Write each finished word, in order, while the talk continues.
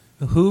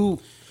Who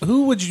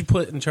would you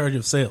put in charge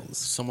of sales?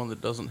 Someone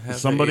that doesn't have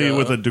Somebody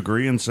with a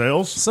degree in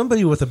sales.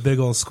 Somebody with a big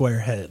old square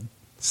head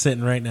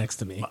sitting right next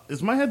to me.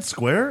 Is my head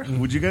square?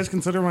 Would you guys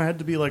consider my head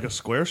to be like a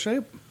square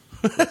shape?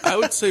 I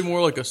would say more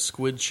like a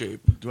squid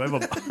shape. Do I have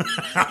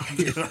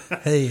a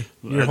Hey,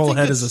 your whole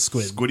head is a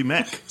squid. Squiddy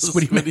Mac?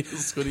 Squiddy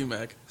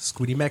Mac.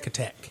 Squiddy Mac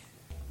attack.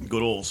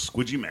 Good old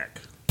Squidgy Mac.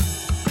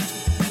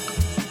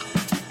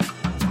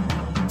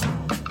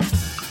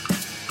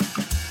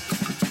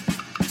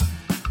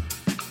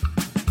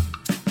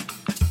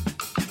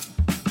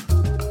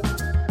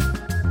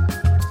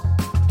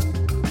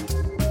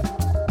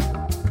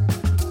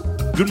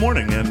 Good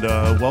morning, and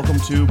welcome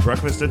to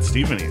Breakfast at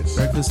Stephenie's.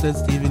 Breakfast at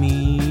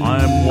Stephenie's.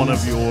 I'm one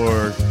of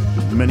your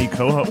many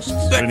co-hosts,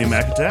 Vinny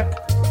Macatek.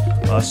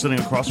 Sitting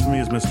across from me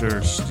is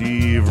Mr.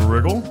 Steve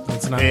Riggle.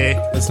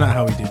 That's not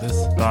how we do this.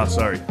 Ah,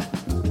 sorry.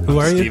 Who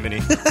are you?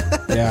 Stephenie.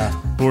 Yeah.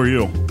 Who are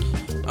you?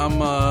 I'm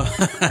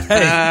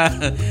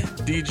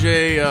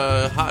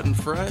DJ Hot and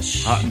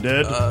Fresh. Hot and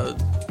Dead?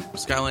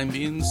 Skyline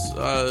Beans.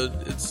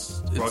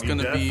 It's Froggy going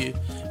to Death? be...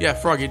 Yeah,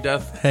 Froggy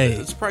Death. Hey.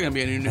 It's probably going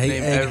to be a new Hey,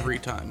 name Egg. every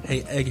time.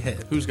 Hey,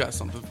 Egghead. Who's got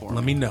something for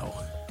Let me? me know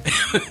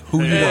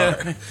who you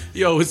are.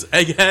 Yo, it's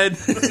Egghead.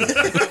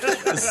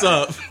 What's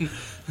up?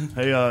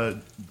 Hey,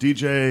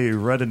 DJ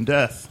Red and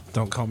Death.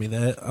 Don't call me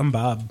that. I'm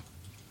Bob.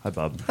 Hi,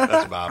 Bob.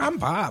 That's Bob. I'm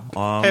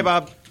Bob. Hey,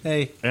 Bob.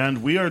 Hey.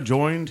 And we are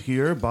joined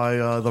here by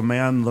the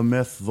man, the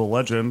myth, the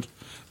legend,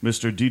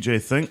 Mr.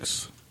 DJ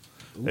Thinks,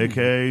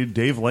 a.k.a.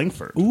 Dave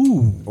Langford.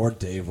 Ooh. Or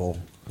Dave-ul.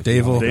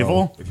 Dave-ul.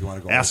 Dave-ul? If you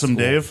want to go Ask old him,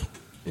 school. Dave.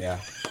 Yeah.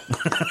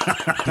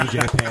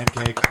 DJ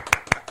Pancake.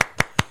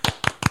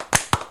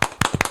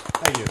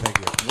 Thank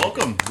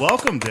you.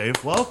 Welcome,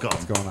 Dave. Welcome.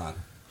 What's going on?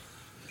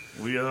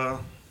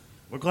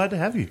 We're glad to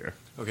have you here.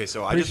 Okay,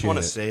 so I just Appreciate want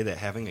to it. say that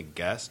having a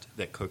guest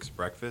that cooks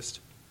breakfast,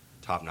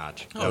 top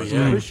notch. Oh, I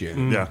yeah. appreciate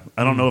it. Yeah,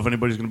 I don't know if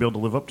anybody's going to be able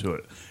to live up to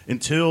it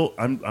until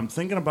I'm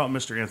thinking about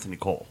Mr. Anthony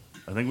Cole.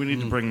 I think we need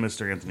to bring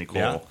Mr. Anthony Cole.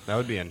 Yeah, that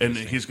would be And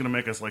interesting. he's going to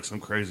make us like some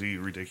crazy,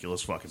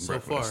 ridiculous fucking So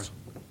far, breakfast.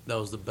 that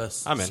was the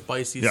best I'm in.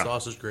 spicy Yeah.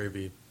 sausage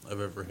gravy I've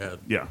ever had.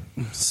 Yeah.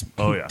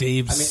 Oh yeah.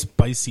 Dave's I mean-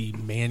 spicy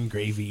man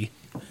gravy.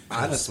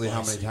 Honestly,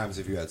 how many times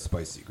have you had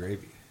spicy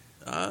gravy?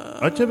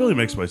 I typically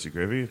make spicy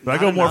gravy, but I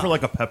go Not more enough. for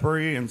like a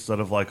peppery instead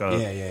of like a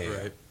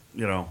Yeah. Right.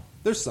 you know.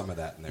 There's some of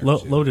that in there, too.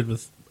 Loaded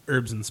with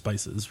herbs and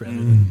spices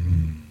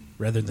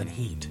rather than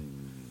heat.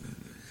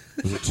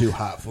 Was it too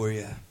hot for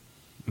you?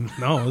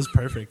 No, it was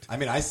perfect. I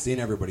mean, I've seen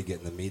everybody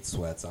getting the meat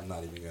sweats. I'm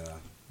not even going to...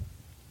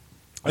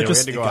 Yeah, we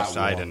just- had to go it got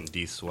outside warm. and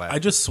de-sweat. I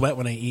just sweat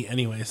when I eat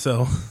anyway,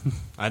 so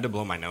I had to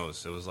blow my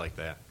nose. It was like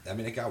that. I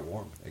mean, it got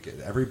warm.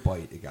 Every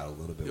bite, it got a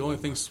little bit The only warmer.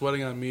 thing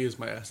sweating on me is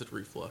my acid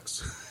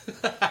reflux.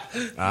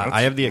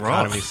 I have the rough.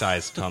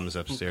 economy-sized Tums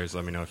upstairs.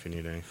 Let me know if you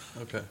need any.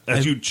 Okay.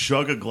 As you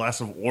chug a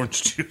glass of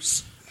orange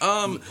juice.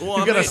 Well,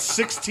 You got a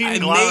 16 I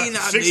glass- may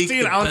not 16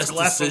 make the ounce best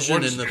glass of decision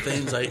orange in the juice.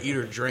 things I eat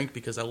or drink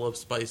because I love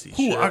spicy Ooh,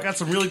 shit. I got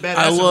some really bad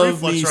I acid love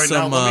reflux me right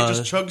some, now. Let me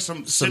just chug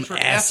some some citric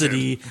acid.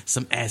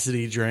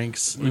 acidy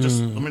drinks. Let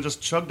me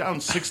just chug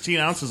down 16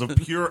 ounces of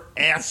pure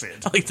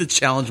acid. I like to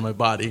challenge my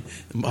body.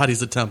 The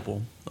body's a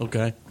temple.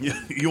 Okay.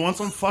 You want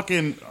some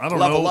fucking, I don't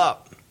Level know.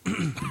 up.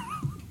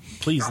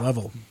 please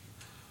level.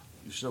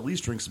 You should at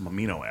least drink some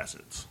amino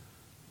acids.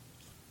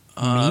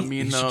 I Meat?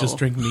 mean, you no. should just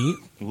drink meat.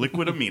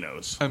 Liquid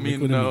aminos. I mean,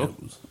 Liquid no.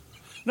 aminos.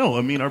 No,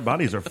 I mean, our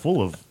bodies are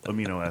full of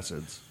amino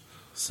acids.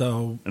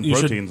 So And you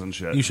proteins should, and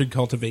shit. You should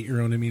cultivate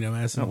your own amino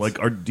acids. No, like,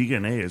 our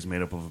DNA is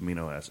made up of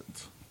amino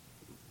acids.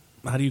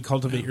 how do you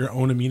cultivate your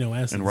own amino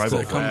acids? And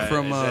riboflavin. come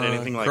from, is that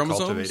anything like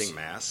chromosomes? cultivating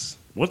mass?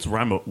 What is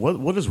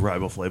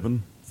riboflavin?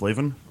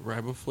 Flavin?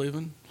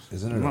 Riboflavin?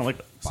 Isn't it Not a like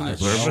Isn't it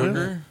Fiber?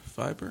 sugar?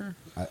 Fiber?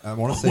 I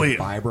want to say Wait.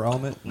 fiber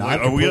element. No, Wait, I'm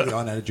are we completely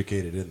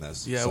uneducated in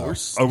this. Yeah, so. we're...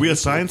 Are we a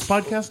science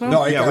podcast now?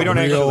 No, Yeah, we don't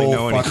actually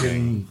know fucking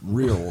anything.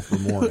 real for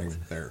morning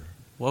there.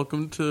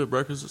 Welcome to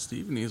Breakfast at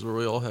Stephenie's, where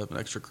we all have an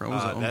extra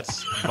chromosome.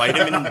 That's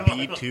vitamin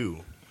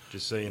B2,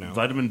 just so you know.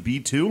 Vitamin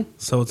B2?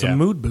 So it's Yeah. a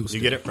mood booster.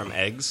 You get it from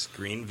eggs,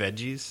 green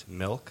veggies,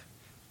 milk,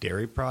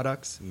 dairy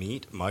products,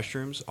 meat,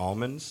 mushrooms,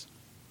 almonds.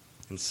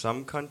 And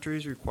some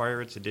countries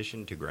require its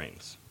addition to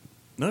grains.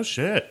 No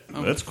shit.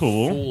 I'm That's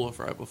cool. Full of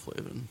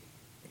riboflavin.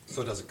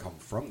 So it doesn't come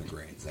from the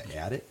grains. They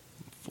add it?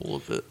 Full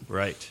of it.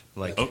 Right.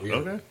 Like, Oh,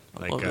 Weird. okay.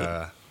 I love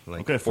it.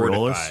 like Okay, Fort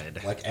Ellis.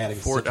 fortified. Like adding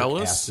Fort citric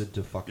Ellis? acid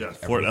to fucking Yeah,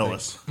 Fort everything.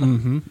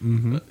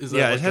 Ellis. Is that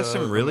Yeah, like it has a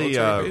some really,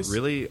 military base?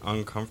 really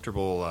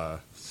uncomfortable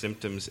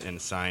symptoms and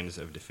signs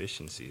of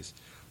deficiencies,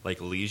 like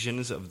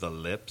lesions of the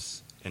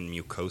lips and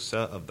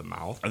mucosa of the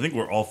mouth. I think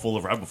we're all full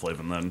of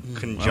riboflavin then.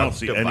 I don't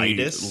see any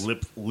Conjunctivitis.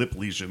 lip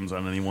lesions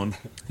on anyone.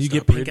 You Stop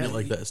get pink reading eye it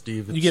like that,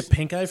 Steve. You get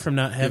pink eye from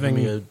not having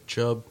having. me a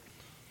chub.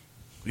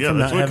 Yeah, From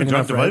that's not what having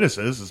enough conjunctivitis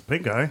is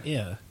pink eye.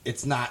 Yeah.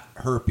 It's not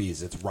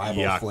herpes. It's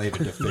riboflavin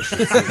Yuck.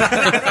 deficiency.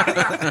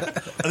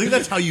 I think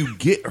that's how you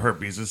get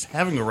herpes, is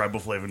having a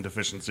riboflavin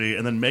deficiency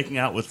and then making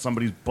out with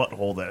somebody's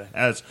butthole that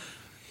has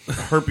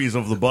herpes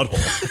of the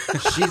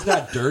butthole. She's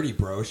not dirty,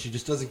 bro. She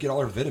just doesn't get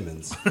all her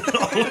vitamins.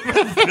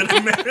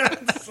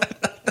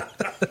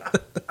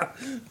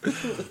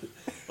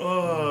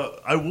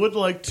 I would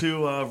like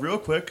to, real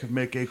quick,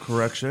 make a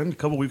correction. A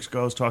couple weeks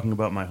ago, I was talking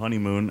about my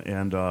honeymoon,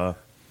 and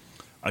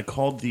I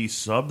called the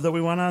sub that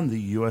we went on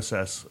the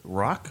USS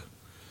Rock.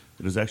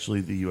 It is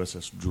actually the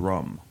USS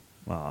Drum.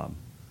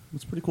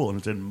 It's pretty cool, and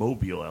it's in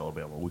Mobile,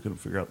 Alabama. We couldn't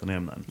figure out the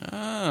name then.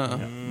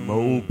 Yeah,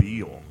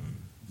 Mobile.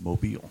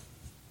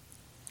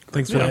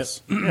 Thanks for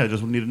that. Yeah,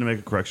 just needed to make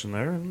a correction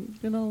there, and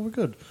we're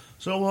good.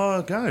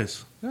 So,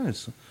 guys,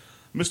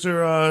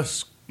 Mr.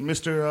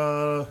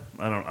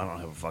 I don't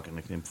have a fucking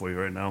nickname for you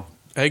right now.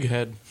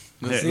 Egghead.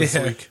 This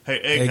Yeah. week. Hey,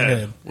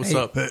 Egghead. What's Hey.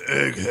 up? Hey,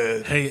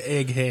 Egghead.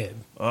 Hey, egghead.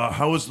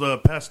 How was the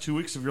past 2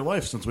 weeks of your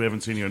life since we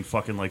haven't seen you in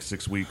fucking like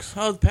 6 weeks?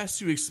 The past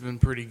 2 weeks have been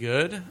pretty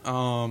good.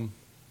 I've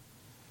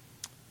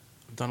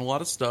done a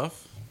lot of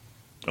stuff.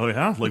 Oh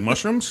yeah, like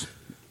mushrooms.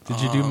 Did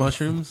you do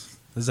mushrooms?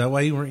 Is that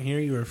why you weren't here?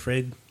 You were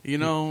afraid?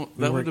 That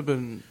were- would have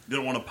been You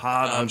don't want to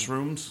pod on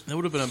shrooms.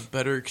 a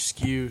better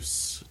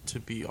excuse to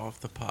be off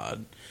the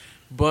pod.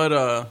 But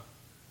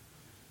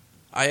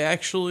I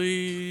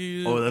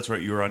actually Oh, that's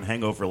right. You were on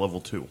Hangover level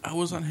 2. I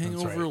was on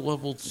Hangover right.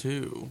 level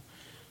 2.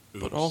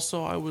 But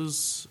also I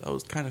was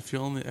kind of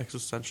feeling the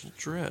existential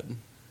dread.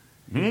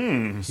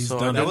 He's So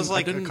done That it. was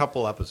like I a didn't-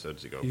 couple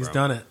episodes ago. He's bro.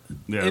 done it.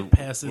 Yeah, It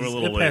passes. we're a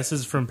little It late.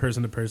 passes from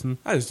person to person.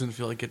 I just didn't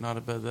feel like getting out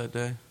of bed that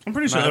day. I'm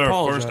pretty sure And that I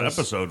our first apologize.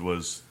 episode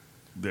was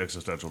the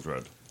existential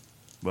dread.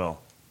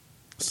 Well,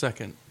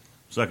 Second.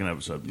 second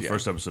episode. The Yeah.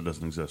 first episode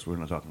doesn't exist. We're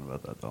not talking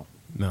about that though.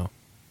 No.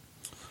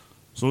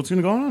 So what's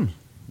going to go on?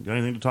 You got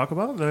anything to talk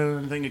about?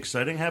 Anything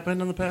exciting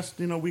happened in the past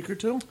week or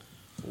two?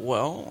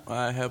 Well,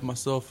 I have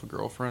myself a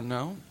girlfriend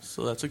now,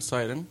 so that's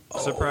exciting.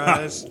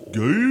 Surprise!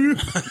 Gay?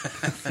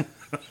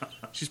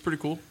 She's pretty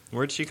cool.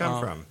 Where'd she come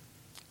from?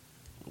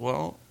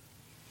 Well,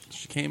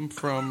 she came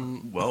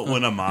from Well,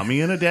 when a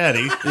mommy and a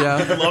daddy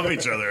Yeah. love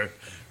each other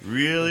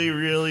really,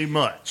 really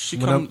much. she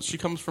When comes she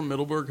comes from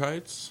Middleburg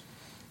Heights.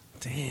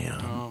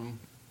 Damn.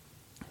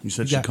 You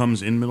said Yeah. she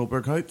comes in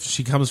Middleburg Heights?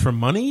 She comes from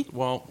money?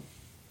 Well,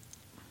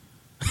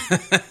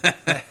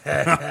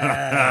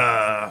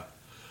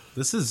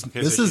 This is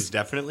Okay, this so is she's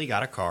definitely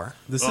got a car.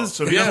 this Oh, is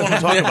so if you guys want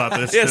to talk about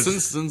this, yeah,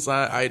 'cause since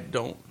I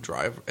don't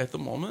drive at the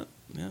moment,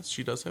 yes,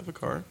 she does have a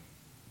car.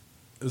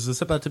 is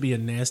this about to be a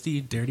nasty,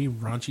 dirty,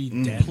 raunchy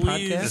dad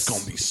Please, podcast? It's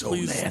gonna be so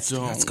please nasty.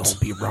 Don't. It's gonna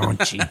be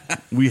raunchy.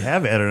 we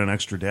have added an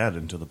extra dad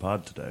into the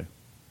pod today.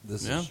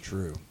 This Yeah. is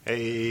true.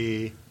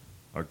 Hey,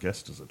 Our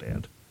guest is a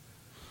dad.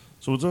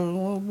 So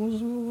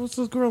what's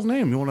this girl's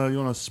name? You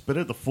wanna spit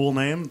it? The full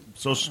name,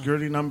 social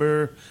security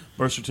number,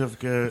 birth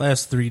certificate,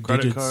 Last 3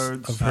 credit digits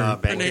cards. of her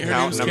bank her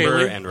account name's number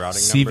Kaylee. and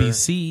routing number.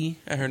 CVC.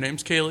 Yeah, her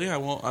name's Kaylee. I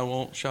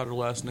won't shout her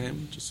last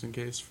name just in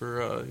case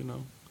for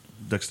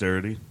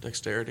dexterity,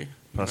 dexterity.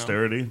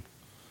 posterity.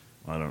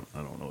 I don't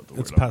know what the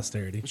It's word.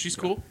 posterity. But she's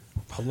cool.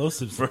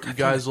 Plosive. For- You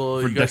guys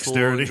will For will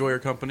dexterity. enjoy her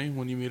company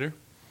when you meet her.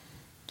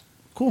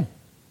 Cool.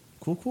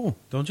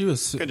 Don't you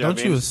assume? Good job, Don't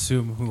you James.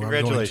 assume who I'm going to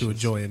Congratulations.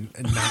 enjoy and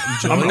not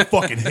I'm enjoy? a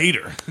fucking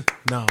hater.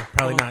 No,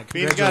 probably not.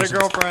 Bean's got a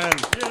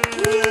Congratulations. girlfriend.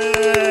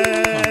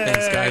 Oh,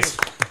 thanks, guys.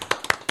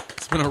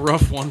 It's been a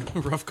rough one, a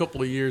rough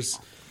couple of years,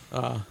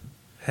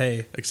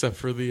 Hey, except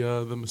for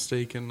the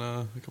mistake in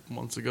a couple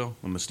months ago.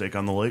 A mistake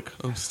on the lake.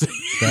 A mistake.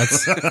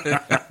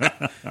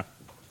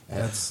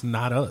 that's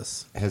not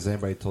us. Has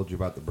anybody told you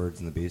about the birds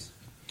and the bees?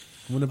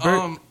 When a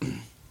bird,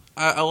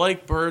 I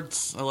like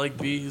birds. I like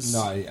bees.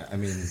 No, I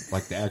mean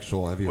like the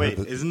actual. Have you Wait,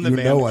 heard? isn't the you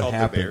band know what called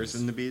happens? the Bears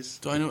and the Bees?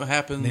 Do I know what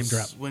happens Name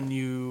drop. when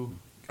you?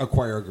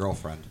 Acquire a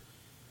girlfriend.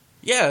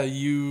 Yeah,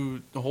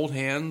 you hold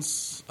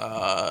hands.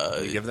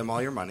 You give them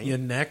all your money. your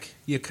neck,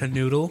 your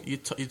canoodle,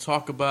 You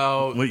talk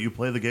about Wait, you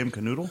play the game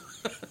Canoodle?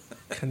 you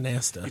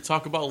canasta.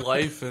 talk about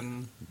life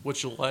and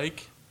what you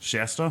like.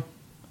 Shasta?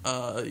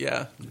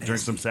 Yeah, Drink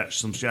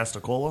some Shasta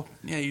Cola?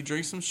 yeah. You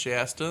drink some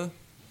Shasta.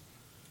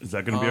 Is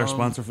that going to be our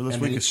sponsor for this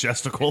and week? then Is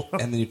Shasta Cola?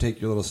 And then you take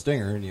your little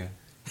stinger and you.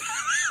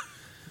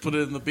 Put it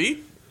in the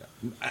bee.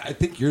 I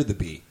think you're the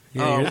bee.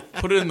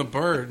 Put it in the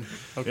bird.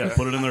 Okay. Yeah,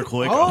 put it in their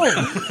cloaca.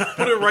 Oh,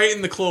 Put it right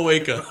in the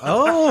cloaca.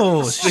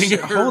 oh!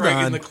 Stinger Hold right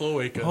on. in the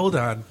cloaca. Hold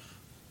on.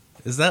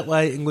 Is that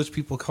why English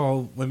people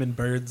call women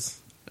birds?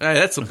 Hey,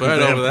 that's a bird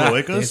They have over there.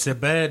 cloacas? It's a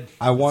bed.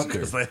 I wonder.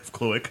 Because they have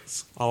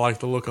cloacas. I like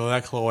the look of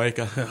that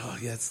cloaca. Oh,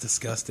 yeah, it's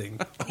disgusting.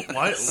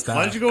 Why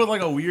Stop. did you go with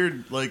like a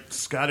weird, like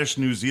Scottish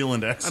New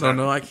Zealand I accent? don't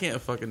know. I can't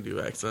fucking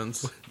do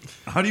accents.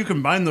 How do you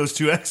combine those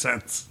two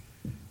accents?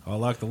 I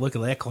like the look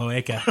of that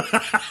cloaca.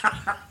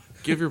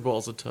 Give your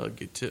balls a tug,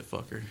 you tit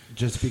fucker.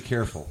 Just be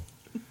careful.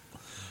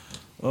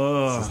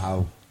 This is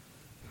how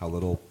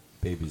little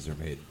babies are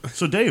made.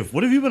 So, Dave,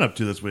 what have you been up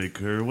to this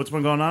week, or what's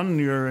been going on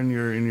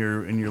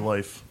in your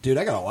life? Dude,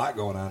 I got a lot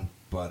going on.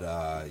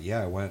 But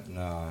yeah, I went and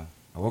I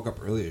woke up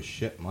early as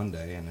shit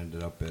Monday and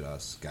ended up at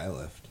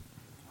Skylift.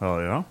 Hell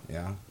yeah,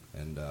 Yeah,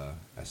 and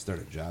I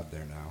started a job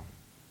there now,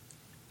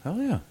 hell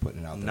yeah,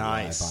 putting it out there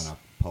Nice. live on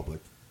a public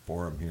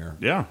forum here.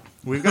 yeah.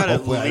 We've got at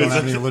Hopefully, I don't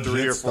have any least 3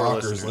 legit or 4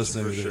 stalkers listeners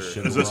listening for to this sure.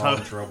 shit. Is We're this all how-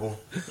 in trouble.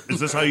 Is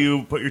this how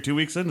you put your 2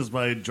 weeks in? Is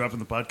by dropping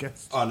the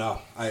podcast? Oh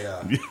no,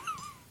 I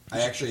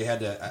actually had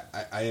to.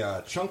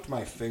 I chunked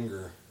my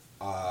finger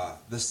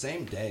The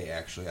same day,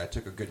 actually, I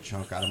took a good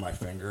chunk out of my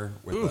finger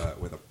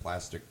with a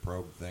plastic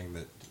probe thing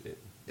that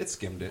it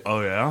skimmed it.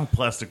 Oh yeah,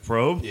 plastic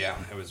probe. Yeah,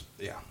 it was.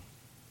 Yeah.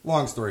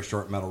 Long story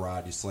short, metal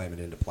rod. You slam it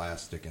into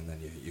plastic, and then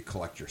you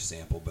collect your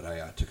sample. But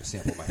I took a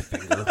sample of my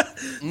finger.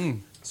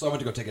 So I went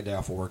to go take a day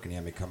off of work, and he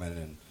had me come in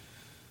and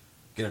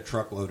get a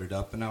truck loaded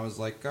up. And I was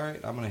like, all right,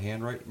 I'm going to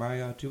handwrite my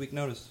 2-week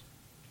notice.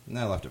 And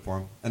I left it for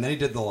him. And then he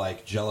did the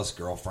jealous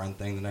girlfriend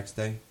thing the next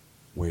day.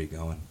 Where are you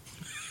going?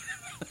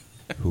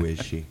 Who is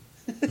she?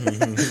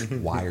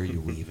 Why are you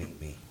leaving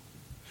me?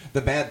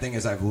 The bad thing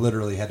is I've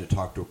literally had to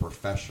talk to a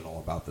professional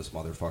about this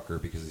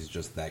motherfucker because he's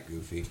just that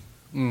goofy.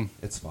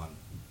 It's fun.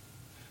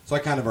 So I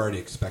kind of already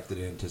expected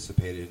and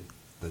anticipated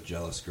the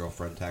jealous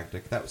girlfriend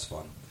tactic. That was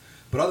fun.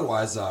 But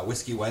otherwise,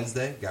 Whiskey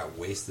Wednesday, got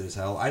wasted as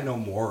hell. I know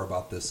more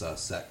about this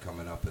set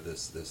coming up with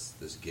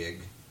this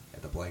gig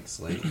at the Blank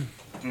Slate.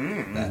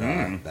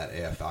 That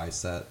AFI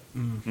set.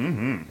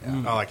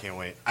 Yeah. Oh, I can't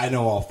wait. I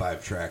know all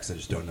 5 tracks. I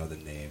just don't know the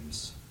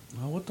names.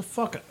 Oh, what the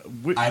fuck?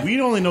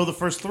 We only know the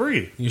first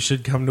 3. You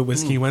should come to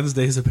Whiskey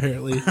Wednesdays,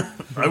 apparently.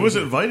 I was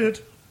invited.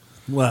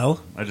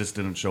 Well, I just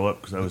didn't show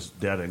up because I was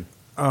dadding.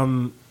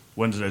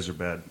 Wednesdays are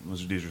bad.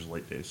 These are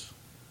late days.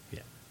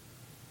 yeah.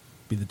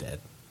 Be the dad.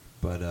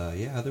 But,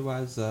 yeah,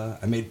 otherwise, I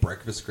made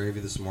breakfast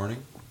gravy this morning.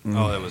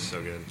 Oh, that was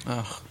so good.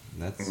 And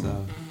that's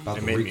about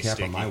It the made me recap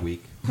sticky. of my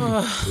week.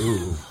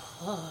 Ooh.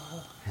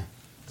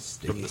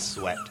 Sticky. From the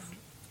sweat.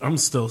 I'm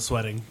still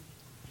sweating.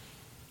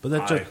 But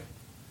that Aye. just...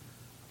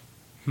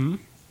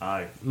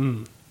 Aye.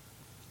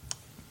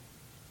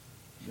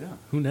 Yeah.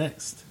 Who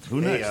next?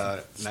 Who Hey,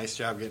 next? nice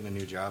job getting a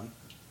new job.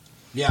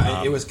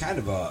 Yeah, it was kind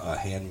of a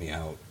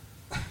hand-me-out.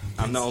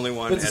 I'm the only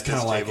one Vince at is kind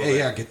this of like, table hey, that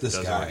yeah, get this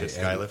doesn't guy. work at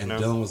And Skylift now.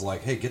 Dylan was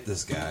like, hey, get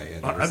this guy. And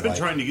it was I've been like,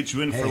 trying to get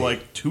you in for hey.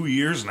 like 2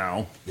 years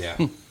now. Yeah.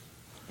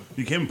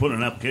 You came and put in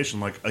an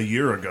application like a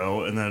year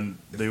ago, and then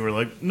they were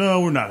like,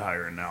 "No, we're not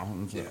hiring now."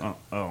 And it's like, Yeah.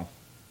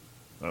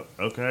 oh,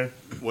 okay.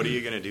 What are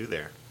you going to do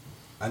there?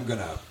 I'm going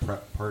to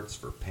prep parts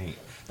for paint.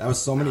 That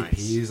was so many Nice.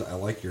 P's. I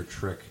like your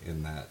trick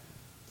in that,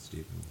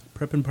 Stephen.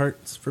 Prepping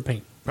parts for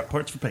paint. Prep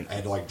parts for paint. I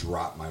had to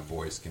drop my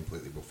voice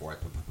completely before I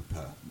put.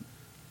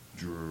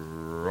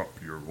 Drop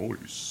your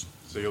voice.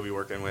 So you'll be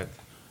working with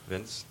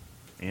Vince?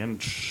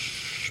 And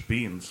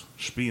Speens.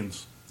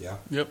 Yeah.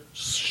 Yep.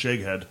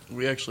 Shaghead.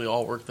 We actually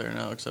all work there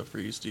now, except for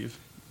you, Steve.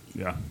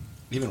 Yeah.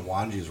 Even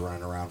Wanji's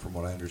running around, from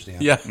what I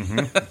understand. Yeah.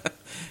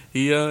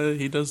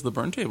 He does the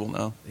burn table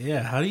now.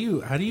 Yeah, how do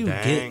you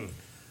Dang.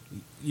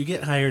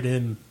 get hired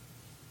in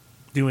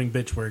doing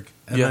bitch work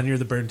and Yeah. then you're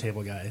the burn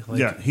table guy? Like,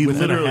 Yeah, he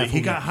within a literally half a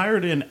got week.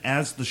 hired in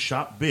as the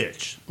shop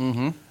bitch,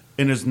 and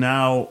is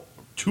now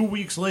 2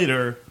 weeks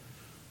later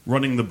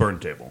running the burn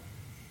table.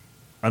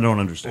 I don't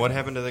understand. What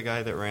happened to the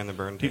guy that ran the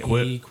burn table?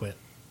 quit. He quit.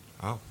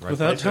 Oh, right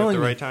Without place at telling the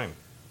me. right time.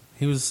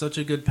 He was such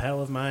a good pal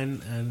of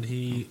mine, and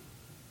he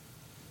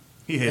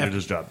He hated After-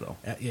 his job though.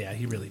 yeah,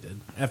 he really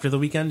did. After the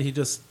weekend, he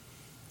just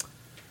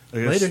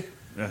I guess,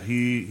 Later.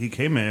 He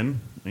came in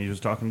and he was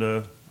talking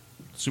to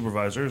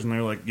supervisors, and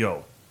they're like,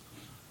 "Yo,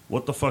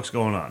 what the fuck's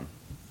going on?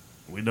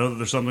 We know that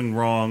there's something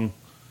wrong.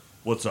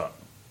 What's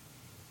up?"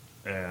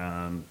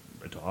 And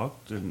I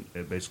talked, and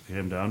it basically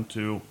came down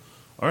to,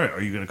 "All right,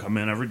 are you going to come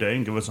in every day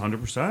and give us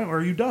 100%, or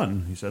are you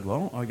done?" He said,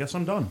 "Well, I guess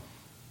I'm done."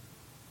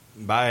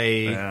 Bye.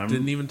 And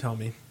didn't even tell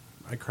me.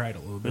 I cried a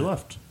little they bit.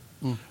 left,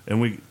 and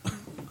we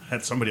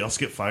had somebody else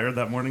get fired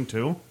that morning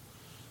too.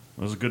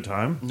 It was a good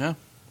time. Yeah.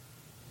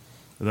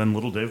 And then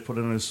little Dave put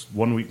in his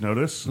 1 week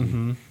notice.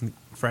 and-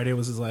 Friday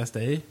was his last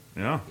day.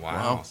 Yeah.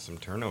 Wow, some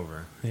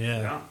turnover.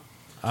 Yeah.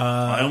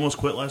 I almost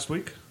quit last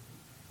week.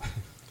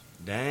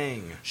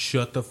 Dang.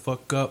 Shut the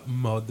fuck up,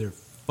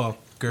 motherfucker.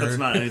 That's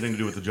not anything to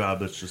do with the job.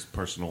 That's just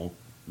personal,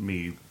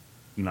 me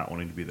not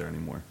wanting to be there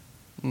anymore.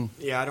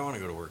 Yeah, I don't want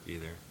to go to work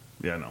either.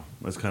 Yeah, no.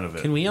 That's kind of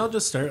it. Can we all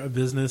just start a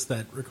business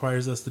that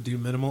requires us to do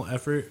minimal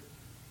effort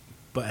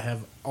but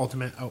have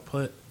ultimate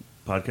output?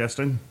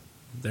 Podcasting?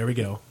 There we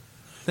go.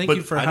 Thank But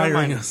you for I don't hiring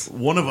mind- us.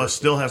 One of us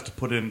still has to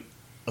put in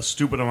a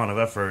stupid amount of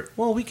effort.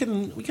 Well, we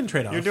can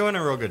trade off. You're doing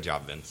a real good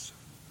job, Vince.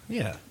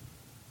 Yeah.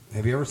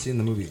 Have you ever seen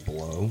the movie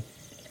Blow?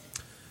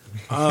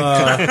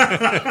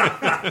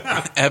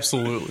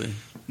 Absolutely.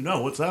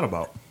 No, what's that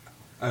about?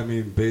 I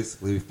mean,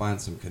 basically, we find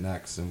some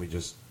connects and we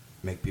just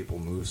make people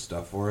move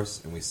stuff for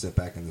us, and we sit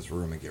back in this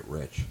room and get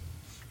rich.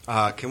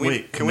 Can we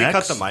Wait, can we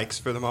cut connects? the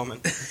mics for the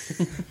moment?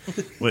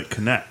 Wait,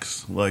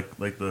 connects like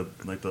the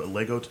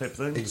Lego type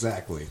thing.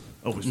 Exactly.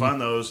 Oh, we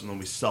find those and then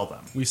we sell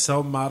them. We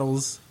sell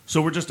models.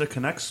 So we're just a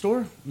Connect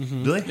store.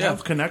 Do they have Yeah.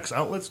 Connects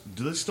outlets?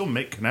 Do they still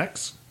make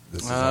Connects?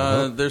 This is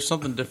our hook. There's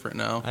something different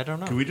now. I don't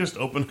know. Can we just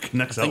open a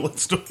Connects outlet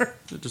store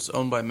They're just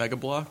owned by Mega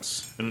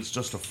Blocks. and it's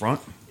just a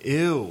front?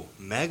 Ew,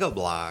 Mega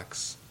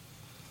Blocks.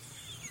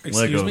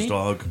 Excuse Legos, me?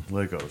 dog.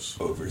 Legos.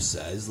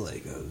 Oversized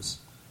Legos.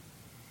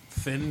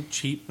 Thin,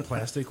 cheap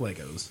plastic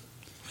Legos.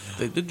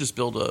 They did just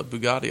build a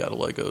Bugatti out of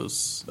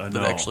Legos I that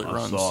know. actually I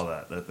runs. saw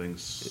that. That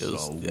thing's It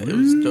was, so yeah, it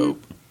was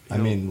dope. I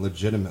mean,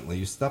 legitimately,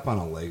 you step on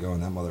a Lego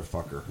and that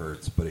motherfucker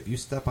hurts. But if you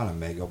step on a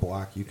Mega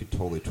Block, you could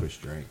totally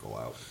twist your ankle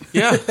out.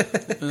 Yeah,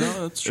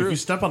 no, that's If true. you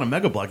step on a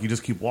Mega Block, you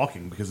just keep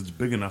walking because it's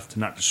big enough to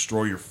not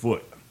destroy your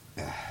foot.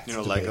 You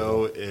know,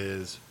 Lego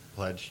is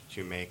pledged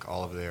to make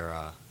all of their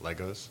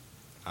Legos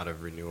out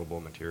of renewable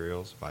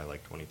materials by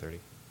like 2030.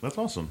 That's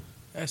awesome.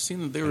 I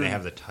seen that they And were they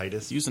have the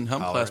tightest using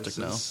hemp plastic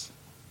now. tolerances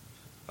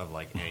of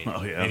like any.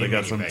 Oh yeah, any they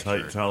got some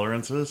manufacturer. tight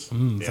tolerances.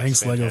 Mm, Yeah,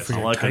 thanks, it's Lego, for fantastic. I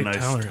your like a tight nice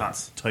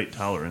tolerance. tight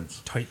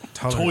tolerance. Tight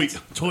tolerance.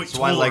 Toy That's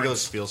why tolerance.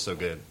 Legos feel so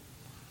good.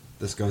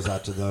 This goes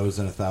out to those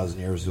in 1,000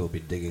 years who will be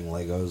digging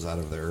Legos out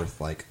of the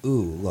earth like,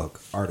 ooh, look,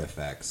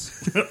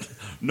 artifacts.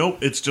 Nope,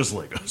 it's just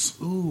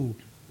Legos. Ooh,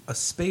 a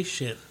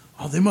spaceship.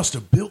 Oh, they must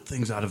have built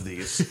things out of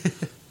these.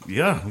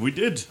 Yeah, we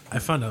did. I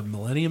found a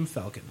Millennium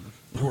Falcon.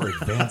 Or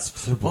advanced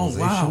Oh civilizations.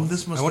 wow,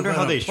 this must I wonder have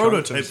how been they a shrunk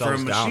prototype for a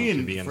themselves down to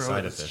machine be for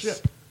inside a of this.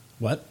 ship.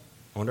 What?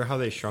 I wonder how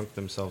they shrunk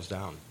themselves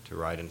down to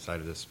ride inside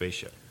of this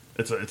spaceship.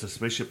 It's a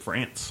spaceship for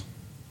ants.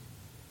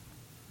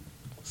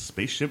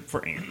 Spaceship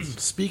for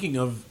ants. Speaking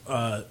of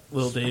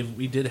Lil Dave,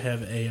 we did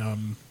have a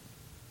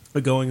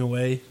going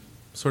away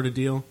sort of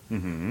deal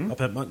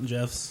up at Mutton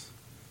Jeff's.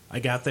 I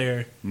got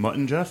there.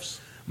 Mutton Jeffs.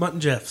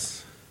 Mutton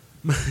Jeff's.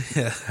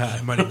 Yeah, hi,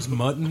 my name's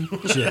Mutton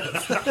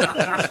Jeff.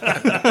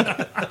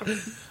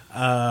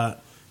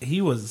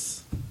 He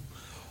was.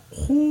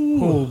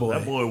 Oh boy.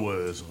 That boy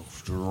was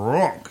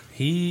drunk.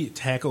 He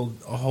tackled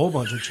a whole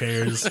bunch of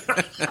chairs.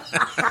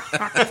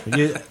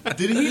 Yeah,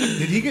 Did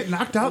he get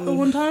knocked out the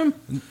one time?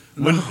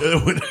 When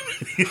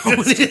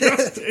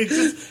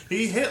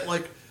he hit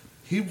like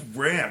he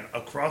ran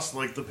across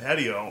like the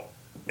patio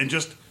and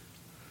just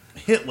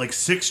hit like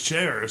 6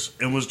 chairs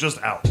and was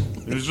just out.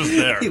 He was just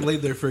there. he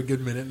laid there for a good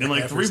minute. And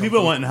like 3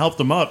 people went and helped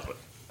him up.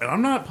 And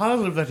I'm not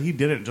positive that he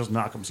didn't just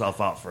knock himself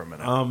out for a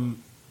minute.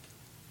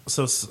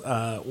 So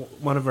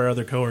one of our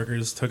other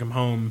coworkers took him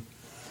home,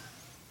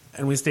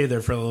 and we stayed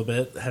there for a little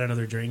bit, had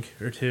another drink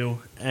or two,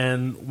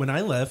 and when I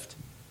left,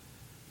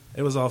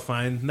 it was all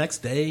fine. Next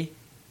day,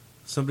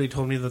 somebody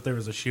told me that there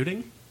was a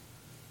shooting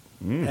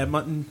at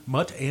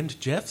Mutt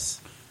and Jeff's.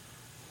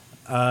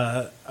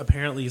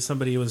 Apparently,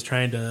 somebody was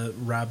trying to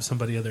rob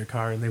somebody of their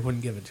car, and they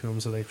wouldn't give it to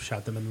him, so they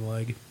shot them in the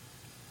leg.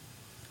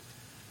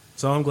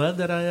 So I'm glad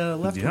that I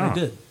left when Yeah. I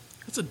did.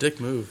 That's a dick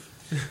move.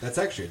 That's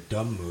actually a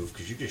dumb move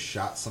because you just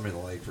shot somebody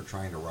in the leg for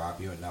trying to rob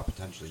you, and now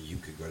potentially you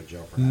could go to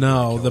jail for that.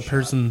 No, Kill the shot.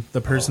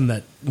 person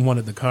that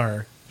wanted the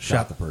car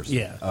Shot the person.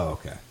 Yeah. Oh,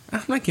 okay.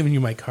 I'm not giving you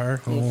my car.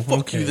 Oh, Fuck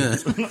okay. you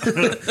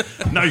then.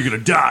 Now you're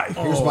gonna die.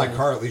 Here's my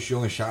car. At least you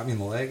only shot me in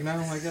the leg now,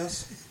 I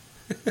guess.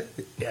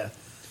 Yeah.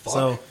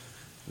 So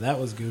that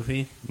was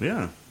goofy.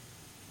 Yeah.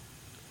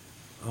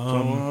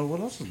 So what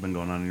else has been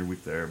going on in your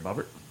week there,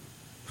 Bobbert?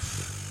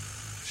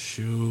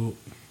 Shoot,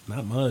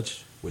 not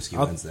much. Whiskey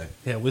I'll- Wednesday.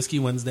 Yeah, Whiskey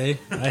Wednesday.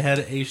 I had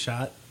a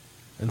shot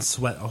and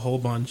sweat a whole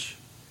bunch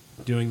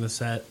doing the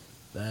set.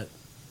 That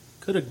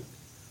could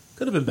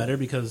have been better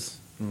because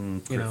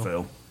Crit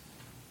fail.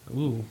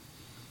 ooh,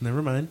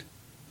 never mind.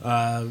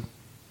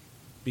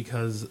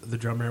 Because the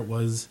drummer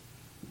was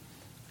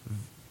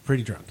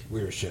pretty drunk.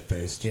 We were shit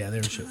faced. Yeah, they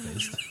were shit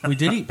faced. We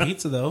did eat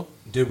pizza though.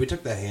 Dude, we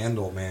took the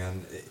handle,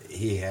 man.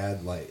 He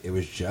had, like, it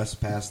was just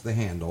past the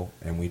handle,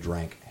 and we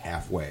drank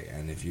halfway.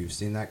 And if you've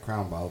seen that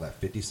Crown bottle, that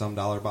 $50-some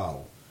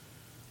bottle,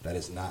 that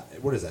is not,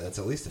 what is that? That's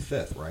at least a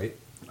fifth, right?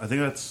 I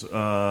think that's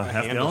A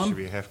half handle gallon. should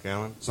be a half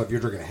gallon. So if you're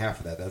drinking half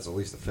of that, that's at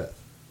least a fifth.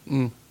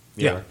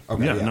 Yeah.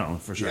 Okay, Yeah, no,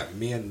 for sure. Yeah,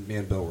 me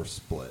and Bill were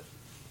split.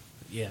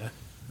 Yeah.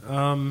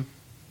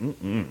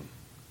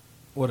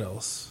 What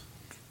else?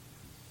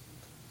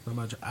 Not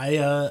much. I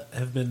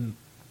have been.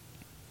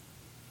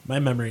 My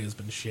memory has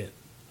been shit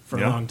for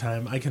Yeah. a long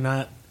time. I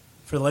cannot,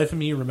 for the life of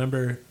me,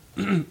 remember.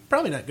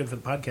 Probably not good for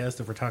the podcast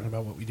if we're talking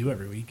about what we do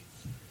every week.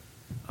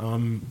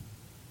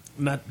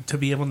 Not to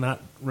be able to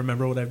not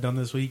remember what I've done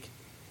this week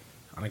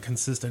on a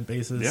consistent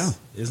basis Yeah.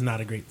 is not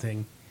a great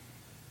thing.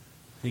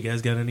 You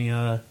guys got any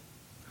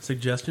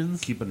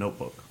suggestions? Keep a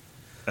notebook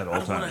at all I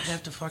don't want times. to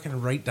have to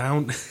fucking write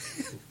down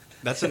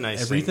That's a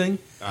nice everything.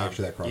 thing.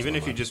 Actually, that crossed Even my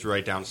if you mind. just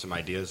write down some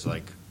ideas,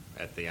 like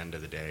at the end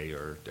of the day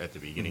or at the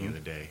beginning of the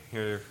day.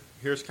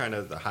 Here's kind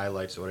of the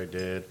highlights of what I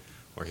did,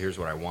 or here's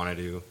what I want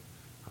to do.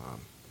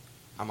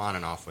 I'm on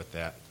and off with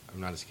that. I'm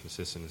not as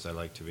consistent as I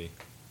like to be.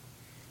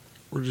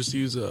 Or just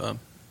use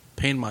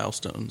pain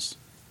milestones.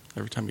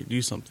 Every time you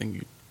do something,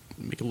 you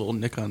make a little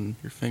nick on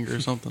your finger or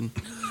something.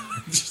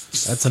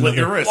 That's Slit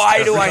your another. wrist.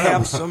 Why do I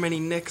have so many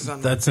nicks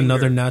on That's my finger?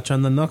 another notch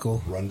on the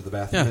knuckle. Run to the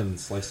bathroom Yeah. and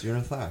slice your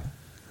inner thigh.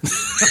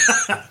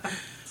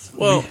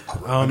 Well,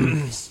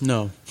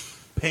 no.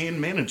 Pain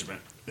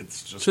management.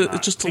 It's just Ju- not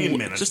It's just pain a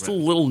management. just a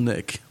little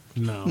nick.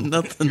 No.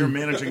 Nothing. You're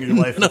managing your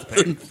life with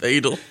nothing pain.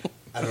 fatal.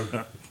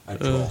 I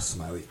draw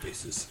smiley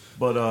faces.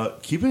 But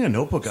keeping a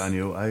notebook on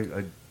you,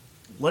 I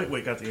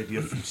lightweight got the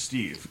idea from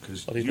Steve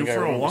because Why do you you think I for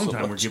a remember long so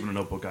time were much? keeping a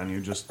notebook on you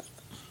just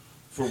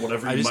for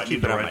whatever I you just might keep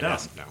need it to on my write down.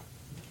 desk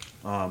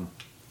now.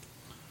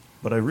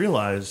 But I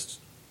realized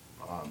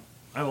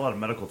I have a lot of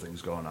medical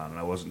things going on, and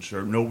I wasn't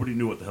sure. Nobody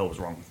knew what the hell was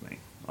wrong with me.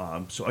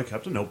 So I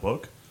kept a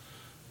notebook,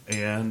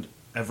 and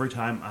every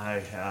time I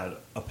had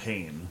a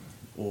pain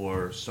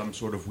or some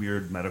sort of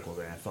weird medical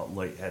thing, I felt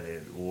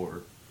lightheaded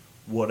or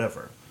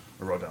whatever,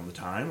 I wrote down the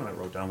time and I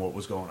wrote down what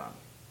was going on.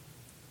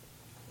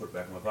 Put it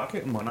back in my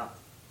pocket and went on.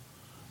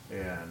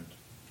 And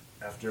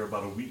after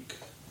about a week,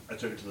 I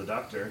took it to the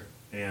doctor,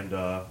 and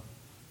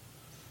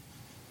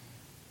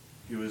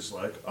he was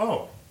like,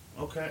 "Oh,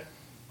 okay,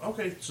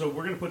 so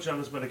we're going to put you on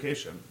this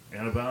medication,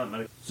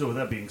 antibiotic." So with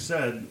that being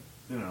said,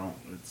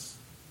 it's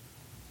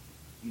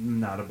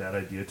not a bad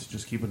idea to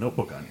just keep a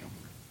notebook on you.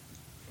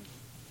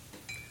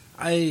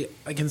 I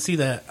can see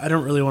that. I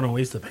don't really want to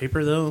waste the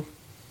paper though,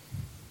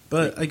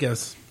 but I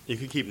guess You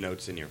could keep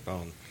notes in your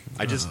phone.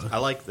 I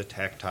like the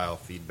tactile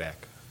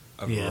feedback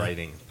of Yeah.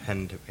 writing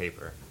pen to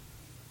paper.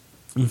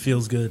 it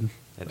feels good.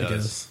 It I does.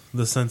 guess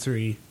the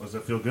sensory. Does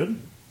that feel good?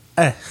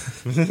 I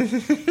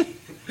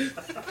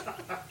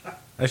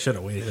should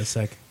have waited a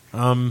sec.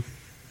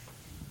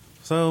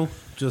 So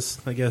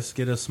just I guess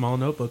get a small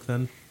notebook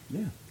then.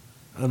 Yeah.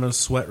 I'm gonna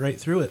sweat right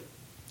through it.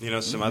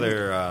 Some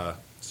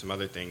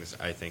other things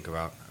I think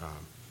about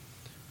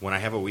when I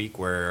have a week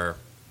where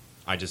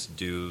I just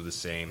do the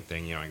same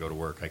thing. I go to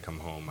work, I come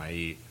home, I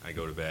eat, I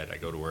go to bed, I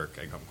go to work,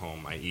 I come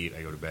home, I eat,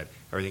 I go to bed.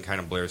 Everything kind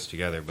of blurs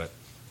together. But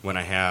when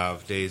I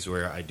have days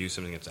where I do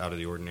something that's out of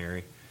the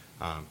ordinary,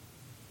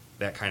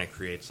 that kind of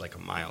creates like a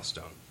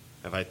milestone.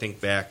 If I think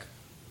back,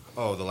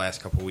 the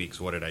last couple weeks,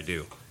 what did I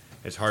do?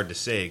 It's hard to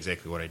say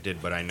exactly what I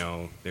did, but I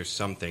know there's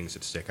some things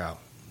that stick out.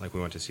 Like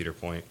we went to Cedar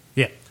Point.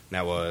 Yeah.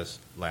 That was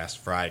last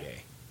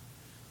Friday.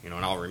 And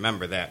I'll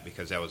remember that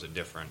because that was a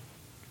different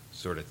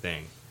sort of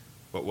thing.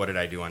 But what did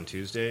I do on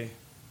Tuesday?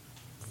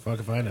 Fuck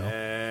if I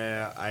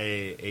know.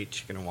 I ate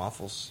chicken and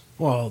waffles.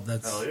 Well,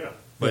 that's Hell yeah.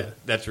 But Yeah.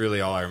 that's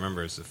really all I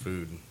remember is the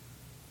food.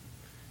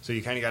 So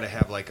you kind of got to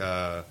have like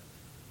a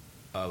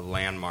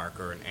landmark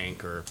or an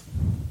anchor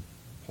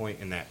point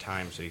in that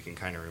time so you can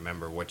kind of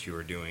remember what you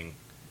were doing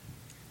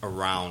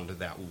around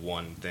that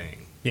one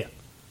thing. Yeah.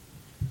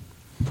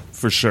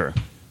 For sure.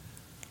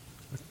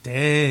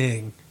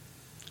 Dang.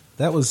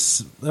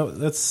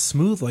 That's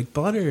smooth like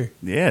butter.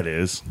 Yeah, it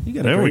is. You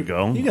got There a we great,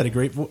 go. You got a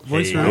great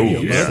voice Hey, for oh, radio.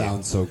 You yeah. bud.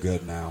 sound so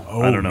good now.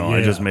 Oh, I don't know. I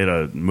yeah. just made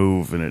a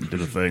move and it did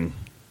a thing.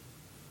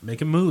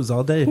 Making moves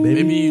all day,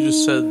 baby. Maybe you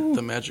just said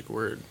the magic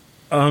word.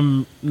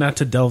 Not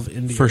to delve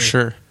into For your,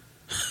 sure.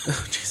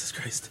 Oh, Jesus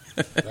Christ.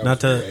 That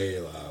Not was to- way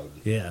loud.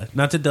 Yeah,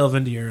 not to delve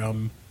into your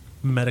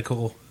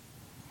medical.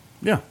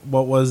 Yeah.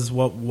 What was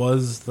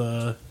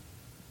the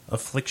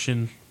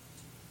affliction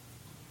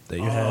that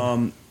you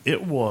had?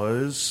 It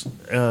was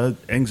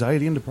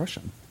anxiety and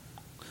depression.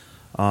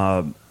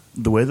 The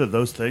way that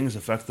those things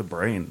affect the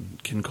brain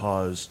can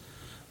cause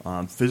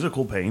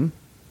physical pain,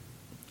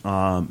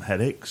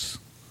 headaches.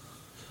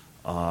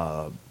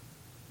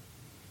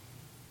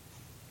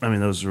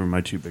 Those were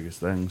my two biggest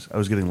things. I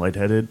was getting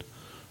lightheaded.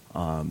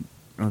 And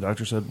the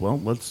doctor said, "Well,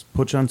 let's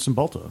put you on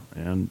Cymbalta,"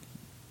 and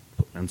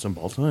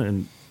Cymbalta,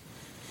 and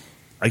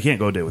I can't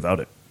go a day without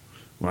it.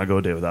 When I go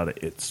a day without it,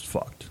 it's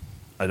fucked.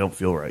 I don't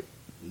feel right.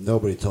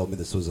 Nobody told me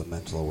this was a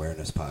mental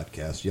awareness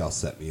podcast. Y'all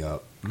set me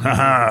up.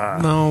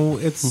 No,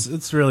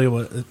 it's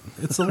really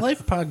it's a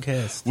life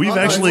podcast. We've Oh,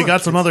 no, actually look,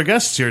 got some other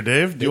guests here,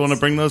 Dave. Do you want to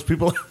bring those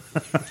people?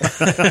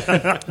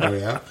 Oh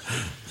yeah.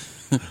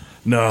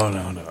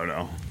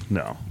 No.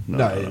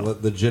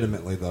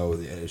 Legitimately though,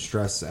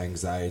 stress,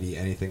 anxiety,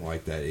 anything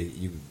like that.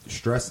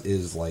 Stress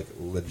is like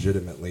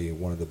legitimately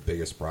one of the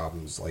biggest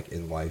problems like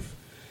in life,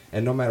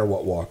 and no matter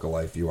what walk of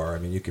life you are.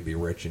 You could be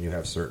rich and you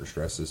have certain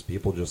stresses.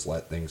 People just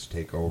let things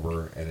take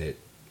over, and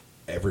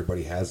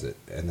everybody has it,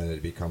 and then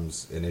it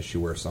becomes an issue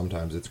where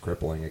sometimes it's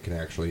crippling. It can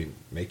actually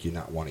make you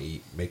not want to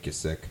eat, make you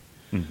sick,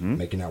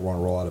 make you not want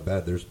to roll out of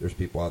bed. There's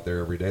people out there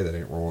every day that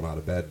ain't rolling out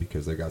of bed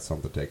because they got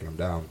something taking them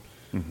down.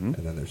 And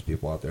then there's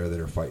people out there that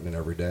are fighting it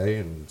every day,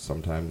 and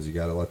sometimes you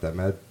got to let that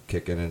med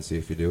kick in and see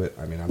if you do it.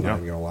 I'm not even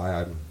going to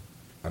lie.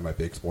 I might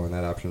be exploring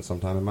that option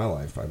sometime in my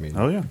life.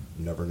 Oh, yeah.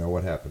 You never know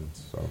what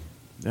happens. So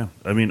Yeah.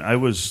 I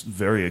was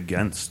very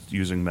against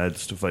using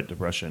meds to fight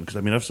depression because,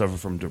 I've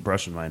suffered from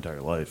depression my entire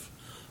life.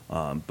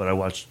 But I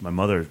watched my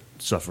mother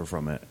suffer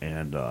from it,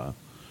 and the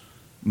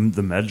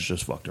meds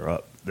just fucked her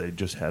up. They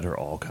just had her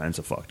all kinds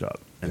of fucked up.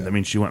 And,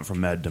 Yeah. she went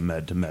from med to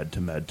med to med to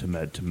med to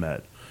med to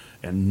med,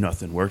 and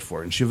nothing worked for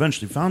her. And she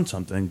eventually found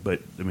something, but,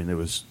 it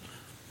was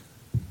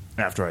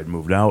after I'd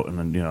moved out, and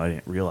then, I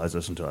didn't realize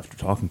this until after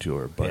talking to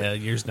her. But Yeah,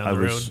 years down I the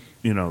was,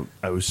 road.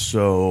 I was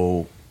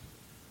so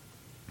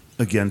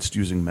against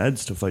using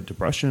meds to fight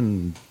depression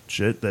and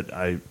shit that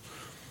I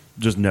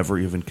just never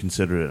even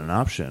considered it an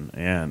option.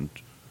 And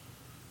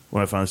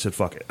when I finally said,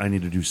 fuck it, I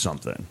need to do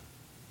something,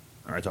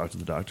 I talked to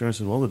the doctor. I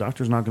said, well, the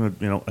doctor's not going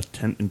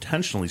to,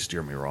 intentionally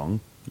steer me wrong.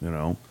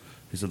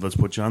 He said, let's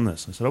put you on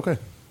this. I said, okay.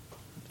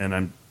 And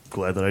I'm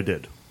glad that I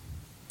did.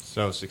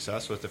 So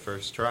success with the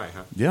first try,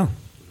 huh? Yeah.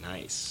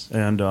 Nice.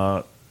 And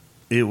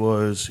he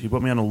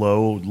put me on a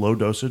low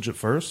dosage at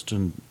first,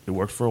 and it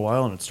worked for a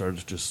while, and it started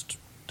to just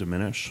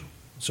diminish.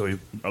 So he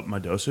upped my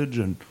dosage,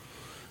 and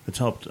it's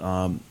helped.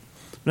 I've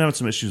been having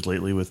some issues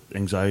lately with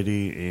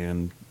anxiety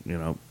and,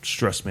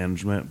 stress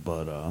management,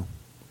 but I'm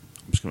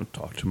just going to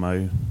talk to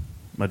my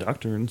my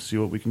doctor and see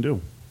what we can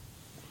do.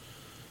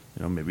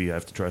 Maybe I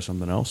have to try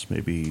something else.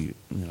 Maybe,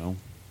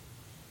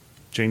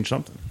 change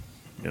something.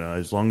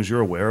 As long as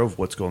you're aware of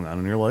what's going on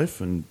in your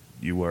life and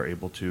you are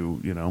able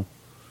to,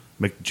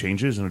 make the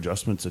changes and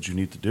adjustments that you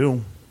need to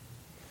do.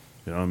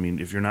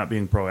 If you're not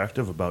being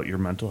proactive about your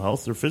mental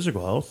health or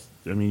physical health,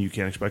 you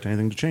can't expect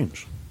anything to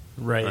change.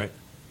 Right.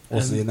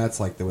 Well, see, and that's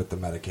like with the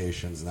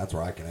medications, and that's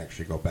where I can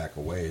actually go back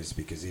a ways,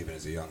 because even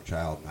as a young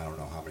child, and I don't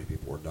know how many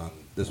people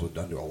this was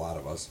done to a lot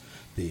of us,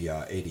 the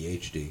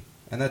ADHD.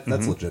 And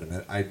that's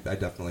legitimate. I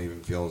definitely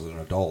even feel as an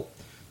adult.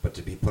 But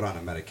to be put on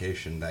a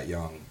medication that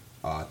young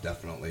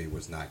definitely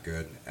was not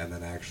good. And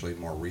then actually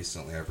more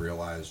recently I've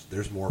realized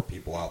there's more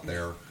people out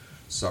there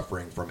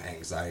suffering from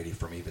anxiety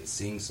from even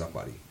seeing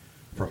somebody,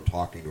 from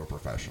talking to a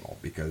professional,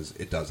 because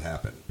it does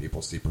happen.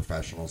 People see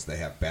professionals, they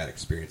have bad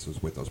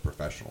experiences with those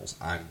professionals.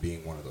 I'm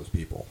being one of those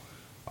people.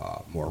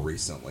 More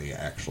recently,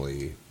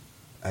 actually,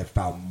 I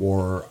found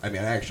more. I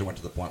actually went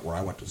to the point where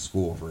I went to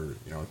school for,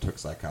 took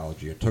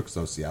psychology and took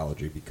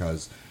sociology,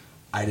 because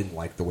I didn't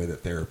like the way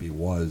that therapy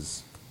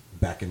was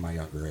back in my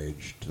younger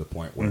age, to the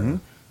point where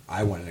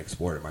I went and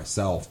explored it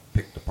myself,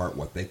 picked apart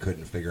what they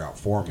couldn't figure out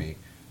for me.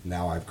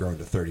 Now I've grown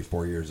to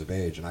 34 years of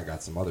age, and I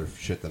got some other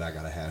shit that I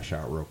got to hash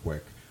out real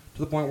quick.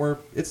 To the point where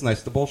it's